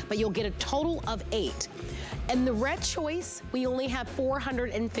 candles, but you'll get a total of 8. And the red choice, we only have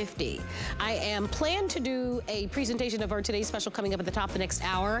 450. I am planned to do a presentation of our today's special coming up at the top of the next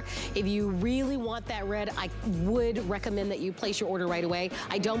hour. If you really want that red, I would recommend that you place your order right away.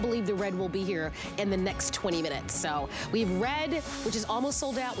 I don't believe the red will be here in the next 20 minutes. So we have red, which is almost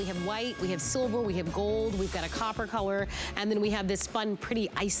sold out. We have white, we have silver, we have gold, we've got a copper color, and then we have this fun, pretty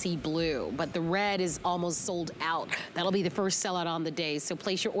icy blue. But the red is almost sold out. That'll be the first sellout on the day. So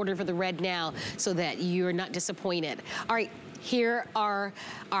place your order for the red now so that you're not disappointed. All right. Here are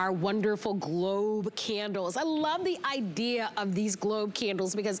our wonderful globe candles. I love the idea of these globe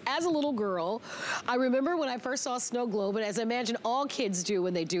candles because as a little girl, I remember when I first saw a snow globe, and as I imagine all kids do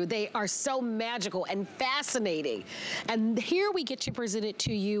when they do, they are so magical and fascinating. And here we get to present it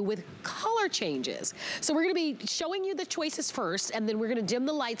to you with color changes. So we're gonna be showing you the choices first, and then we're gonna dim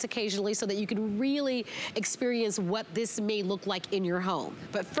the lights occasionally so that you can really experience what this may look like in your home.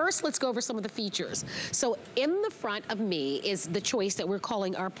 But first, let's go over some of the features. So in the front of me is the choice that we're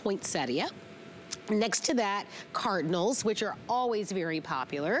calling our poinsettia. Next to that, cardinals, which are always very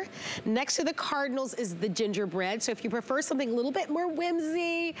popular. Next to the cardinals is the gingerbread. So if you prefer something a little bit more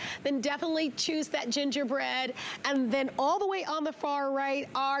whimsy, then definitely choose that gingerbread. And then all the way on the far right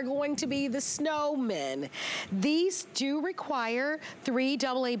are going to be the snowmen. These do require 3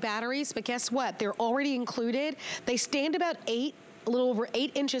 AA batteries, but guess what? They're already included. They stand about 8 a little over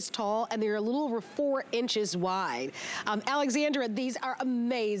 8 inches tall, and they're a little over 4 inches wide. Alexandra, these are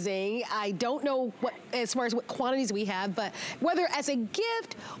amazing. I don't know what, as far as what quantities we have, but whether as a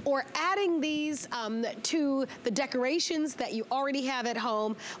gift or adding these to the decorations that you already have at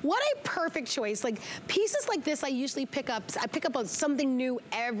home, what a perfect choice. Like pieces like this, I usually pick up on something new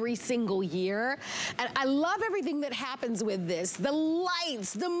every single year. And I love everything that happens with this. The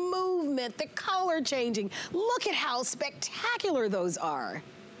lights, the movement, the color changing. Look at how spectacular those are.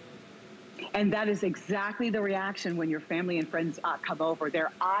 And that is exactly the reaction when your family and friends come over.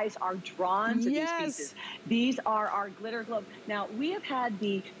 Their eyes are drawn to these pieces. These are our glitter globes. Now, we have had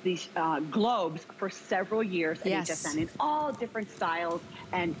these globes for several years at HSN in all different styles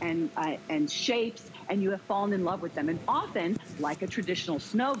and shapes, and you have fallen in love with them. And often, like a traditional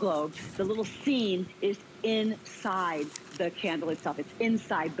snow globe, the little scene is inside the candle itself. It's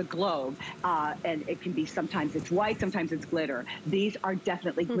inside the globe. And it can be, sometimes it's white, sometimes it's glitter. These are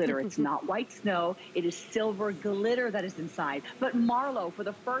definitely glitter. It's not white snow. It is silver glitter that is inside. But Marlo, for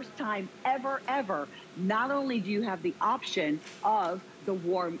the first time ever, not only do you have the option of the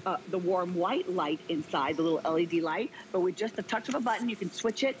warm white light inside, the little LED light, but with just a touch of a button, you can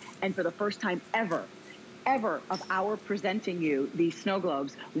switch it. And for the first time ever of our presenting you these snow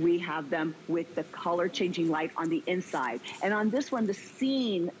globes, we have them with the color changing light on the inside. And on this one, the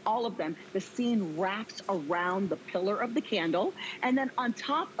scene, all of them, the scene wraps around the pillar of the candle. And then on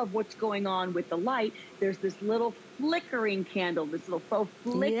top of what's going on with the light, there's this little flickering candle, this little faux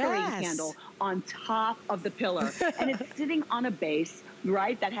flickering candle on top of the pillar. And it's sitting on a base,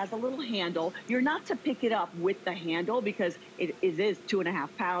 right, that has a little handle. You're not to pick it up with the handle because it is 2.5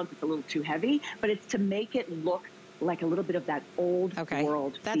 pounds. It's a little too heavy, but it's to make it look like a little bit of that old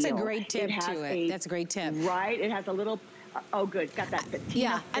world That's feel. a great tip to it. That's a great tip. Right? It has a little... Oh, good. Got that patina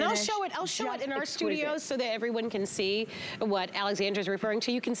finish. And I'll show it in our studios so that everyone can see what Alexandra's referring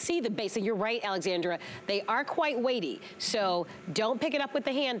to. You can see the base, and you're right, Alexandra. They are quite weighty, so don't pick it up with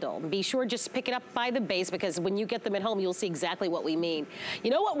the handle. Be sure just pick it up by the base, because when you get them at home, you'll see exactly what we mean. You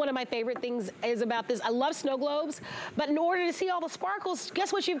know what one of my favorite things is about this? I love snow globes, but in order to see all the sparkles,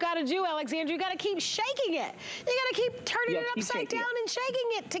 guess what you've got to do, Alexandra? You got to keep shaking it. You got to keep turning it upside down and shaking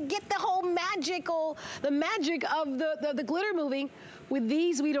it to get the whole magic of the glitter moving. With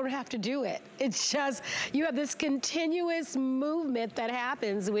these, we don't have to do it. It's just, you have this continuous movement that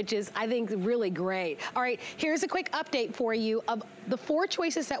happens, which is, I think, really great. All right, here's a quick update for you. Of the 4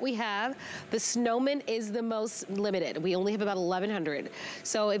 choices that we have, the snowman is the most limited. We only have about 1,100.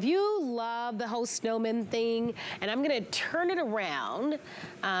 So if you love the whole snowman thing, and I'm gonna turn it around,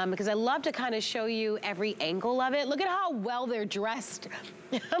 because I love to kind of show you every angle of it. Look at how well they're dressed.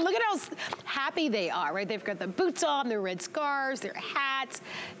 Look at how happy they are, right? They've got the boots on, their red scarves, their hats.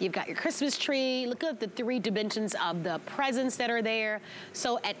 You've got your Christmas tree. Look at the 3 dimensions of the presents that are there.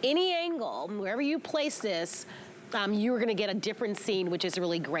 So at any angle, wherever you place this, you're gonna get a different scene, which is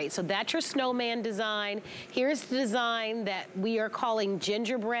really great. So that's your snowman design. Here's the design that we are calling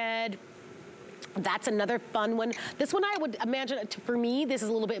gingerbread. That's another fun one. This one I would imagine, for me, this is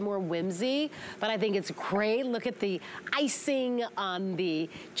a little bit more whimsy, but I think it's great. Look at the icing on the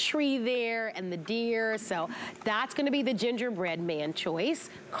tree there and the deer. So that's gonna be the gingerbread man choice.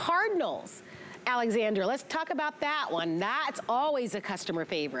 Cardinals. Alexandra, let's talk about that one. That's always a customer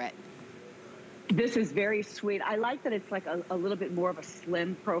favorite. This is very sweet. I like that it's like a little bit more of a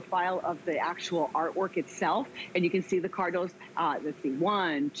slim profile of the actual artwork itself. And you can see the cardinals, let's see,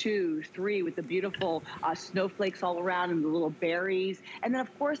 1, 2, 3, with the beautiful snowflakes all around and the little berries. And then,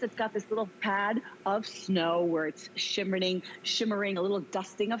 of course, it's got this little pad of snow where it's shimmering, a little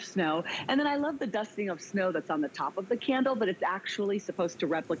dusting of snow. And then I love the dusting of snow that's on the top of the candle, but it's actually supposed to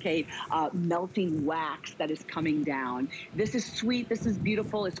replicate melting wax that is coming down. This is sweet. This is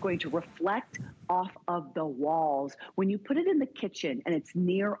beautiful. It's going to reflect off of the walls. When you put it in the kitchen and it's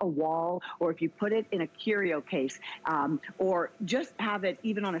near a wall, or if you put it in a curio case, or just have it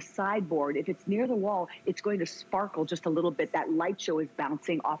even on a sideboard, if it's near the wall, it's going to sparkle just a little bit. That light show is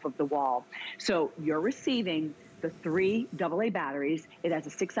bouncing off of the wall. So you're receiving the 3 AA batteries. It has a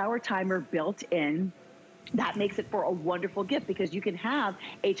 6-hour timer built in. That makes it for a wonderful gift, because you can have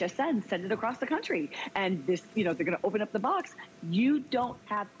HSN send it across the country. And this, you know, they're going to open up the box. You don't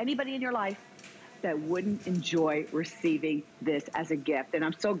have anybody in your life that wouldn't enjoy receiving this as a gift. And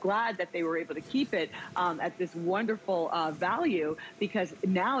I'm so glad that they were able to keep it at this wonderful value, because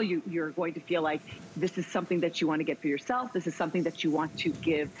now you're going to feel like this is something that you want to get for yourself. This is something that you want to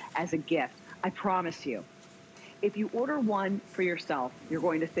give as a gift. I promise you. if you order one for yourself, you're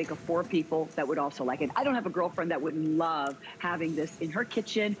going to think of 4 people that would also like it. I don't have a girlfriend that would love having this in her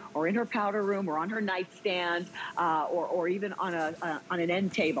kitchen or in her powder room or on her nightstand or even on an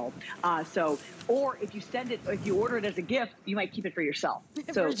end table. Or if you order it as a gift, you might keep it for yourself.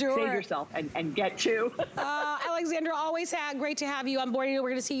 So for sure. Save yourself and get 2. Alexandra, always great to have you on board. We're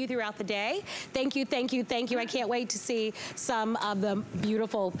going to see you throughout the day. Thank you, thank you, thank you. I can't wait to see some of the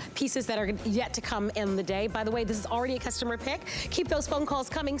beautiful pieces that are yet to come in the day. By the way, this is already a customer pick. Keep those phone calls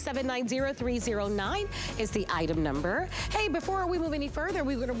coming. 790-309 is the item number. Hey, before we move any further,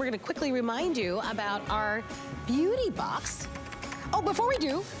 we're going to quickly remind you about our beauty box. Oh, before we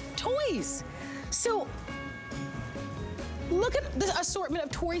do, toys. So look at the assortment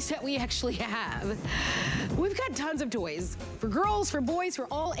of toys that we actually have. We've got tons of toys for girls, for boys, for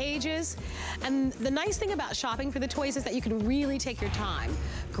all ages. And the nice thing about shopping for the toys is that you can really take your time.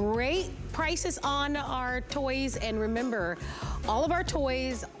 Great prices on our toys. And remember, all of our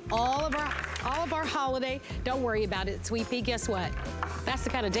toys, all of our holiday, don't worry about it, Sweet Pea. Guess what? That's the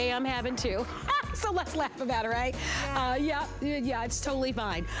kind of day I'm having too. So let's laugh about it, right? Yeah, it's totally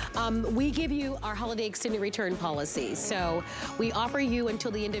fine. We give you our holiday extended return policy. So we offer you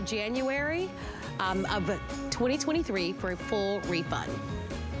until the end of January of 2023 for a full refund.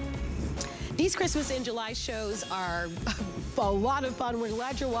 These Christmas in July shows are a lot of fun. We're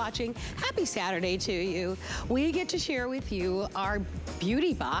glad you're watching. Happy Saturday to you. We get to share with you our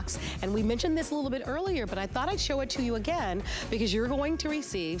beauty box, and we mentioned this a little bit earlier, but I thought I'd show it to you again because you're going to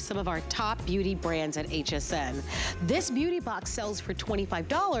receive some of our top beauty brands at HSN. This beauty box sells for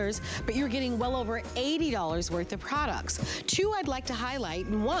 $25, but you're getting well over $80 worth of products. 2 I'd like to highlight,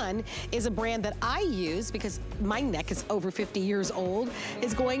 and 1 is a brand that I use because my neck is over 50 years old,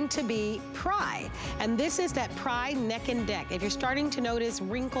 is going to be Pry. And this is that Pry Neck and Deck. If you're starting to notice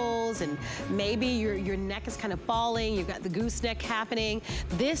wrinkles and maybe your neck is kind of falling, you've got the gooseneck happening,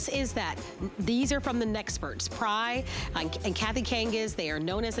 this is that. These are from the Nexperts. Pry and Kathy Kangas, they are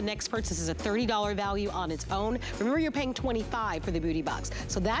known as the Nexperts. This is a $30 value on its own. Remember, you're paying $25 for the beauty box.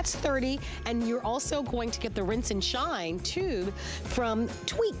 So that's $30, and you're also going to get the Rinse and Shine tube from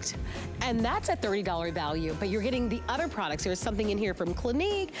Tweaked. And that's a $30 value, but you're getting the other products. There's something in here from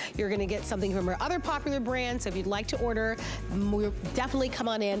Clinique. You're gonna get something from our other popular brands. So if you'd like to order, we'll definitely come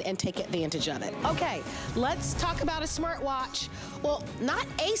on in and take advantage of it. Okay, let's talk about a smartwatch. Well, not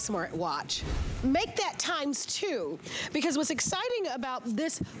a smartwatch. Make that times 2, because what's exciting about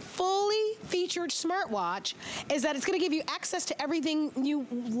this fully featured smartwatch is that it's gonna give you access to everything you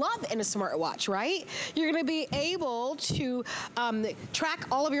love in a smartwatch, right? You're gonna be able to track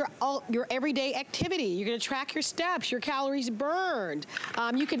all of your everyday activity. You're gonna track your steps, your calories burned.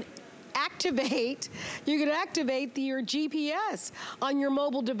 You can activate your GPS on your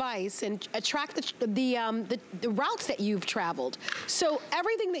mobile device and track the routes that you've traveled. So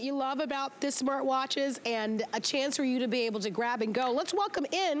everything that you love about this smartwatches and a chance for you to be able to grab and go. Let's welcome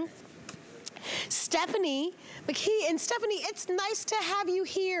in Stephanie McKee. And Stephanie, it's nice to have you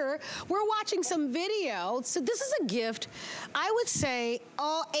here. We're watching some video. So this is a gift, I would say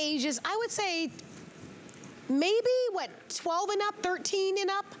all ages. I would say maybe, what, 12 and up, 13 and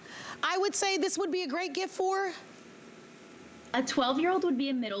up? I would say this would be a great gift for? A 12-year-old would be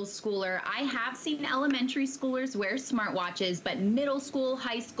a middle schooler. I have seen elementary schoolers wear smartwatches, but middle school,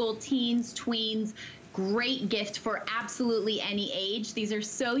 high school, teens, tweens, great gift for absolutely any age. These are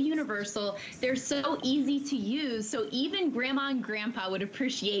so universal. They're so easy to use. So even grandma and grandpa would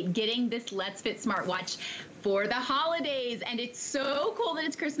appreciate getting this Let's Fit smartwatch for the holidays. And it's so cool that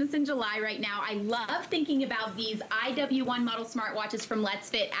it's Christmas in July right now. I love thinking about these IW1 model smartwatches from Let's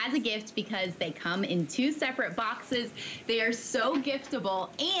Fit as a gift because they come in 2 separate boxes. They are so giftable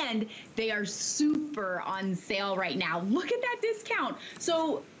and they are super on sale right now. Look at that discount.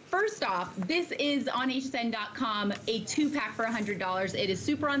 So first off, this is on hsn.com, a 2-pack for $100. It is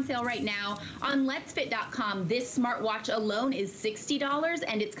super on sale right now. On letsfit.com, this smartwatch alone is $60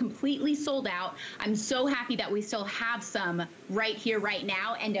 and it's completely sold out. I'm so happy that we still have some right here, right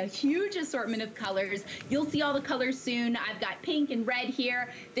now, and a huge assortment of colors. You'll see all the colors soon. I've got pink and red here.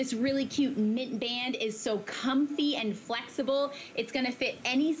 This really cute mint band is so comfy and flexible. It's gonna fit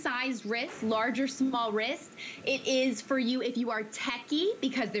any size wrist, large or small wrist. It is for you if you are techie,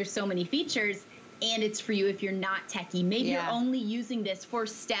 because there's so many features, and it's for you if you're not techie. Maybe you're only using this for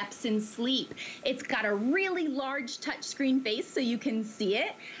steps and sleep. It's got a really large touchscreen face so you can see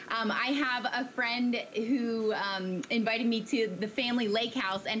it. I have a friend who invited me to the family lake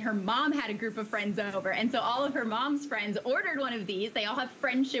house, and her mom had a group of friends over. And so all of her mom's friends ordered one of these. They all have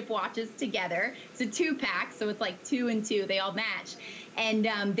friendship watches together. It's a 2-pack, so it's like 2 and 2. They all match.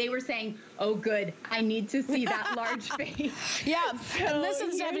 and they were saying, oh good, I need to see that large face. Yeah, So, and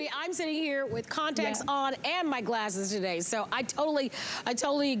listen, Stephanie, I'm sitting here with contacts on and my glasses today, so I totally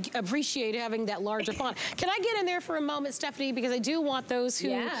appreciate having that larger font. Can I get in there for a moment, Stephanie, because I do want those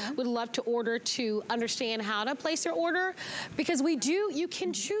who would love to order to understand how to place their order, because you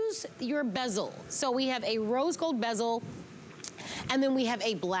can choose your bezel. So we have a rose gold bezel, and then we have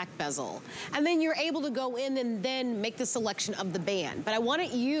a black bezel. And then you're able to go in and then make the selection of the band. But I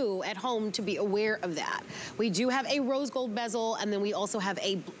wanted you at home to be aware of that. We do have a rose gold bezel, and then we also have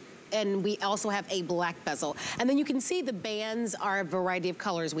a black bezel. And then you can see the bands are a variety of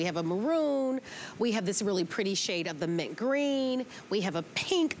colors. We have a maroon, we have this really pretty shade of the mint green, we have a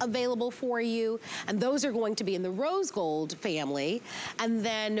pink available for you, and those are going to be in the rose gold family. And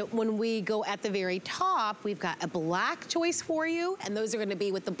then when we go at the very top, we've got a black choice for you, and those are gonna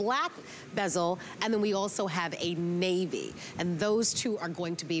be with the black bezel, and then we also have a navy, and those two are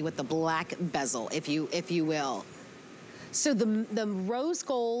going to be with the black bezel, if you will. So the rose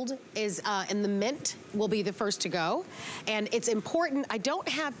gold is and the mint will be the first to go. And it's important, I don't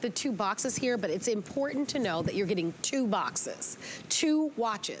have the 2 boxes here, but it's important to know that you're getting 2 boxes, 2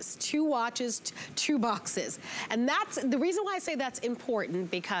 watches, 2 boxes. And that's, the reason why I say that's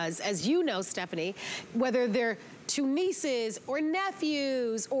important, because as you know, Stephanie, whether they're 2 nieces or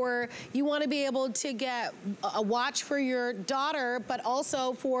nephews, or you want to be able to get a watch for your daughter, but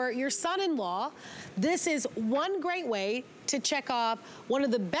also for your son-in-law, this is one great way to check off one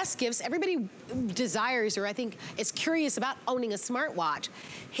of the best gifts. Everybody desires, or I think is curious about owning a smartwatch.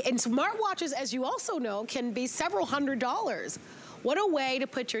 And smartwatches, as you also know, can be several $100s. What a way to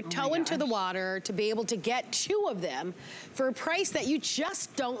put your toe into the water to be able to get 2 of them for a price that you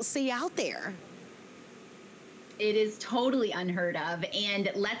just don't see out there. It is totally unheard of,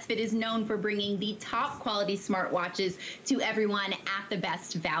 and Let's Fit is known for bringing the top quality smartwatches to everyone at the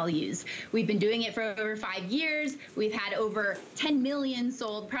best values. We've been doing it for over 5 years. We've had over 10 million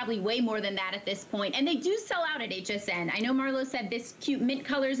sold, probably way more than that at this point, and they do sell out at HSN. I know Marlo said this cute mint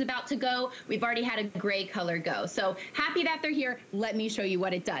color is about to go. We've already had a gray color go. So happy that they're here. Let me show you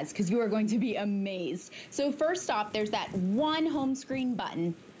what it does, because you are going to be amazed. So first off, there's that one home screen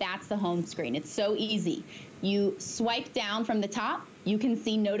button. That's the home screen. It's so easy. You swipe down from the top, you can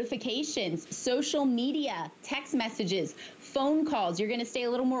see notifications, social media, text messages, phone calls. You're gonna stay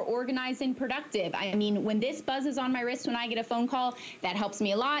a little more organized and productive. I mean, when this buzzes on my wrist when I get a phone call, that helps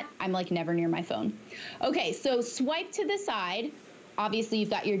me a lot. I'm like never near my phone. Okay, so swipe to the side. Obviously, you've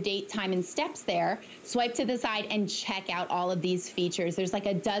got your date, time, and steps there. Swipe to the side and check out all of these features. There's like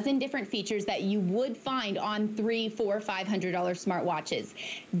a dozen different features that you would find on $300, $400, $500 smartwatches.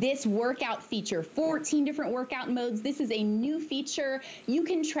 This workout feature, 14 different workout modes. This is a new feature. You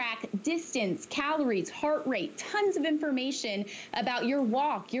can track distance, calories, heart rate, tons of information about your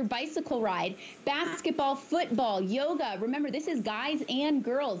walk, your bicycle ride, basketball, football, yoga. Remember, this is guys and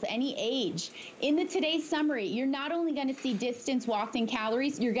girls, any age. In the today's summary, you're not only going to see distance walked and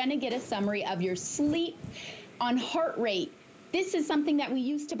calories, you're going to get a summary of your sleep, on heart rate. This is something that we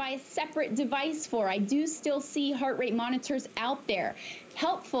used to buy a separate device for. I do still see heart rate monitors out there.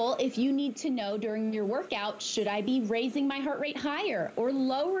 Helpful if you need to know during your workout, should I be raising my heart rate higher or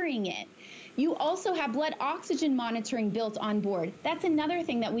lowering it? You also have blood oxygen monitoring built on board. That's another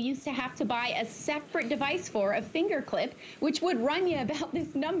thing that we used to have to buy a separate device for, a finger clip, which would run you about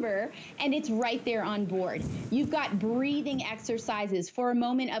this number, and it's right there on board. You've got breathing exercises for a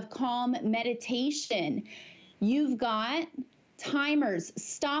moment of calm meditation. You've got timers,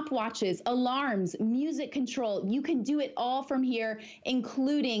 stopwatches, alarms, music control. You can do it all from here,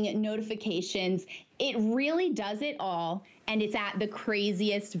 including notifications. It really does it all, and it's at the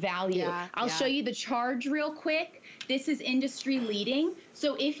craziest value. I'll show you the charge real quick. This is industry leading.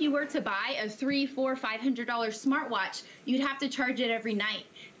 So if you were to buy a $300, $400, $500 smartwatch, you'd have to charge it every night.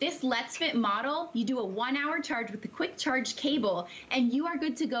 This Let's Fit model, you do a 1-hour charge with the quick charge cable, and you are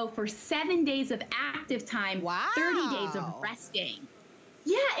good to go for 7 days of active time, 30 days of resting.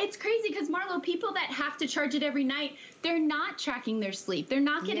 Yeah, it's crazy because, Marlo, people that have to charge it every night, they're not tracking their sleep. They're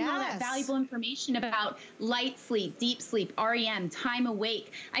not getting all that valuable information about light sleep, deep sleep, REM, time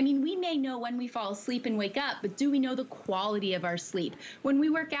awake. I mean, we may know when we fall asleep and wake up, but do we know the quality of our sleep? When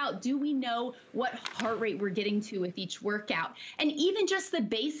we work out, do we know what heart rate we're getting to with each workout? And even just the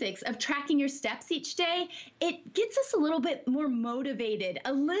basics of tracking your steps each day, it gets us a little bit more motivated,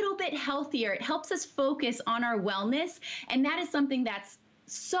 a little bit healthier. It helps us focus on our wellness, and that is something that's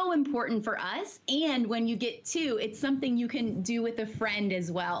so important for us. And when you get two, it's something you can do with a friend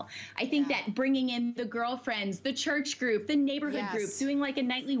as well. I think that bringing in the girlfriends, the church group, the neighborhood group, doing like a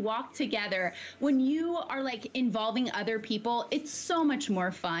nightly walk together, when you are like involving other people, it's so much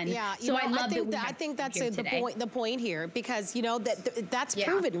more fun. Yeah, so I love that. I think that's the point here, because you know that's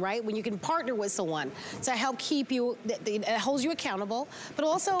proven, right? When you can partner with someone to help keep you, it holds you accountable, but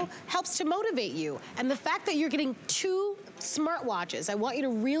also helps to motivate you. And the fact that you're getting two smartwatches, I want you to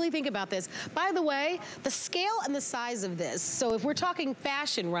really think about this. By the way, the scale and the size of this, so if we're talking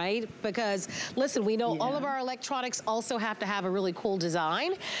fashion, right? Because listen, we know all of our electronics also have to have a really cool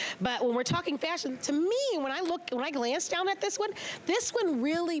design, but when we're talking fashion, to me, when I glance down at this one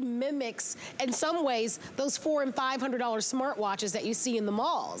really mimics in some ways those $400 and $500 smartwatches that you see in the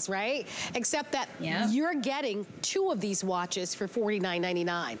malls, right? Except that you're getting two of these watches for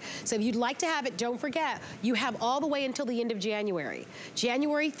 $49.99. So if you'd like to have it, don't forget, you have all the way until the end of January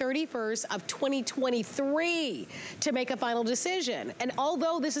 31st of 2023 to make a final decision. And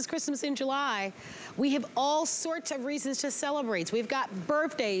although this is Christmas in July, we have all sorts of reasons to celebrate. We've got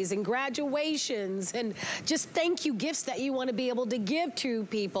birthdays and graduations and just thank you gifts that you want to be able to give to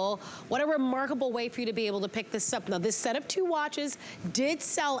people. What a remarkable way for you to be able to pick this up. Now, this set of two watches did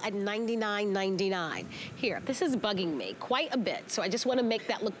sell at $99.99. Here, this is bugging me quite a bit, so I just want to make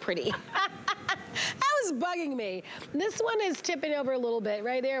that look pretty. That was bugging me. This one is tipping over a little bit,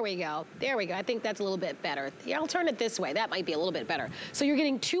 right? There we go. There we go. I think that's a little bit better. Yeah, I'll turn it this way. That might be a little bit better. So you're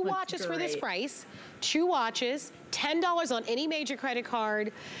getting two watches for this price. Two watches, $10 on any major credit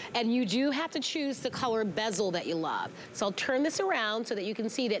card, and you do have to choose the color bezel that you love. So I'll turn this around so that you can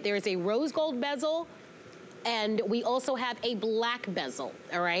see that there is a rose gold bezel, and we also have a black bezel,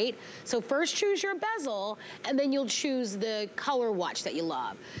 all right? So first choose your bezel, and then you'll choose the color watch that you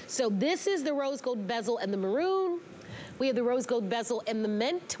love. So this is the rose gold bezel and the maroon. We have the rose gold bezel and the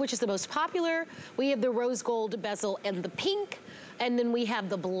mint, which is the most popular. We have the rose gold bezel and the pink, and then we have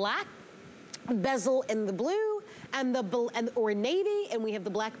the black bezel and the blue, or navy, and we have the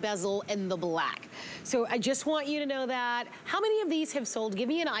black bezel and the black. So I just want you to know that. How many of these have sold? Give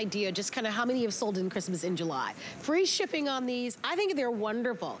me an idea, just kind of how many have sold in Christmas in July. Free shipping on these. I think they're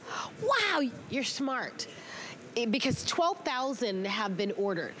wonderful. Wow, you're smart. Because 12,000 have been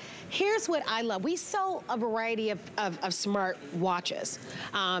ordered. Here's what I love. We sell a variety of smart watches.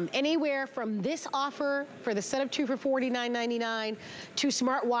 Anywhere from this offer for the set of two for $49.99 to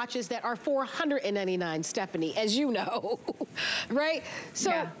smart watches that are $499, Stephanie, as you know, right?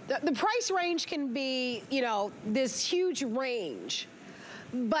 So the price range can be, you know, this huge range,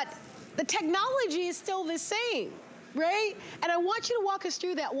 but the technology is still the same. Right? And I want you to walk us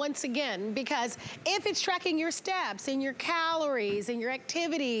through that once again, because if it's tracking your steps and your calories and your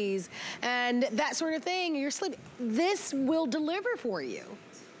activities and that sort of thing, your sleep, this will deliver for you.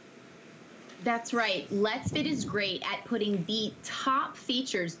 That's right. Let's Fit is great at putting the top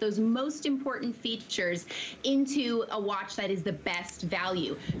features, those most important features, into a watch that is the best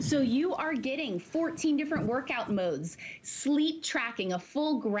value. So you are getting 14 different workout modes, sleep tracking, a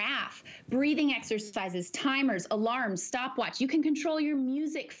full graph, breathing exercises, timers, alarms, stopwatch. You can control your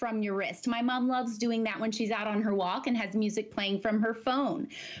music from your wrist. My mom loves doing that when she's out on her walk and has music playing from her phone.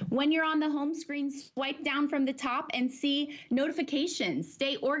 When you're on the home screen, swipe down from the top and see notifications.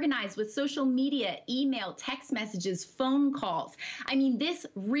 Stay organized with social media, email, text messages, phone calls. I mean, this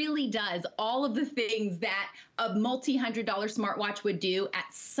really does all of the things that a multi-$100 smartwatch would do at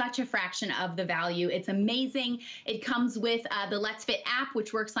such a fraction of the value. It's amazing. It comes with the Let's Fit app,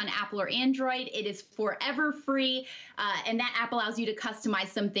 which works on Apple or Android. It is forever free, and that app allows you to customize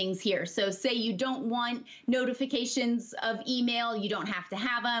some things here. So say you don't want notifications of email, you don't have to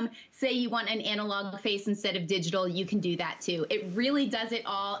have them. Say you want an analog face instead of digital, you can do that too. It really does it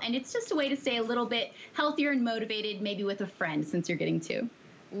all, and it's just a way to stay a little bit healthier and motivated, maybe with a friend, since you're getting two.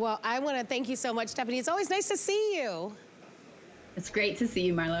 Well, I want to thank you so much, Stephanie. It's always nice to see you. It's great to see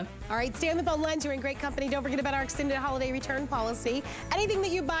you, Marlo. All right, stay on the phone lines. You're in great company. Don't forget about our extended holiday return policy. Anything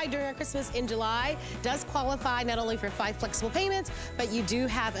that you buy during our Christmas in July does qualify not only for 5 flexible payments, but you do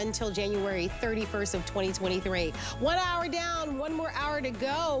have until January 31st of 2023. 1 hour down, 1 more hour to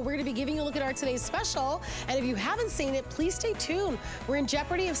go. We're going to be giving you a look at our today's special. And if you haven't seen it, please stay tuned. We're in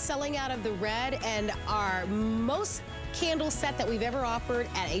jeopardy of selling out of the red and our most candle set that we've ever offered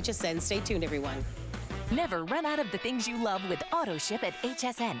at HSN. Stay tuned, everyone. Never run out of the things you love with Auto Ship at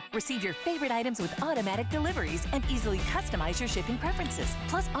HSN. Receive your favorite items with automatic deliveries and easily customize your shipping preferences.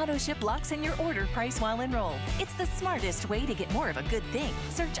 Plus, Auto Ship locks in your order price while enrolled. It's the smartest way to get more of a good thing.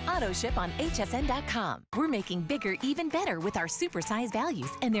 Search Auto Ship on hsn.com. We're making bigger even better with our supersize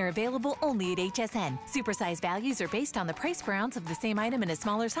values, and they're available only at HSN. Supersize values are based on the price per ounce of the same item in a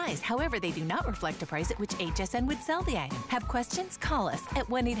smaller size. However, they do not reflect a price at which HSN would sell the item. Have questions? Call us at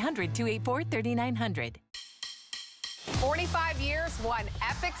 1-800-284-3900. 45 years, one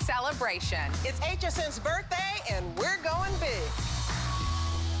epic celebration. It's HSN's birthday, and we're going big.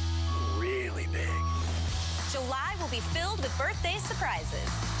 Really big. July will be filled with birthday surprises.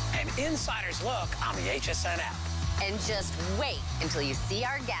 An insider's look on the HSN app. And just wait until you see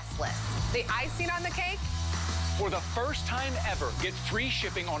our guest list. The icing on the cake? For the first time ever, get free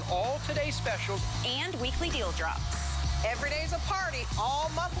shipping on all today's specials and weekly deal drops. Every day's a party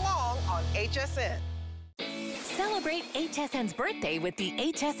all month long on HSN. Celebrate HSN's birthday with the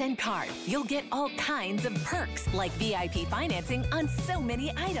HSN card. You'll get all kinds of perks, like VIP financing on so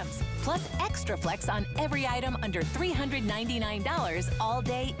many items, plus extra flex on every item under $399 all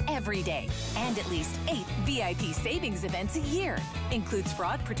day, every day, and at least 8 VIP savings events a year. Includes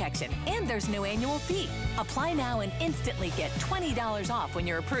fraud protection, and there's no annual fee. Apply now and instantly get $20 off when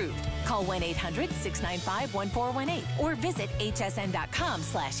you're approved. Call 1-800-695-1418 or visit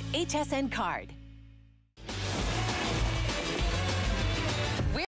hsn.com/HSN card.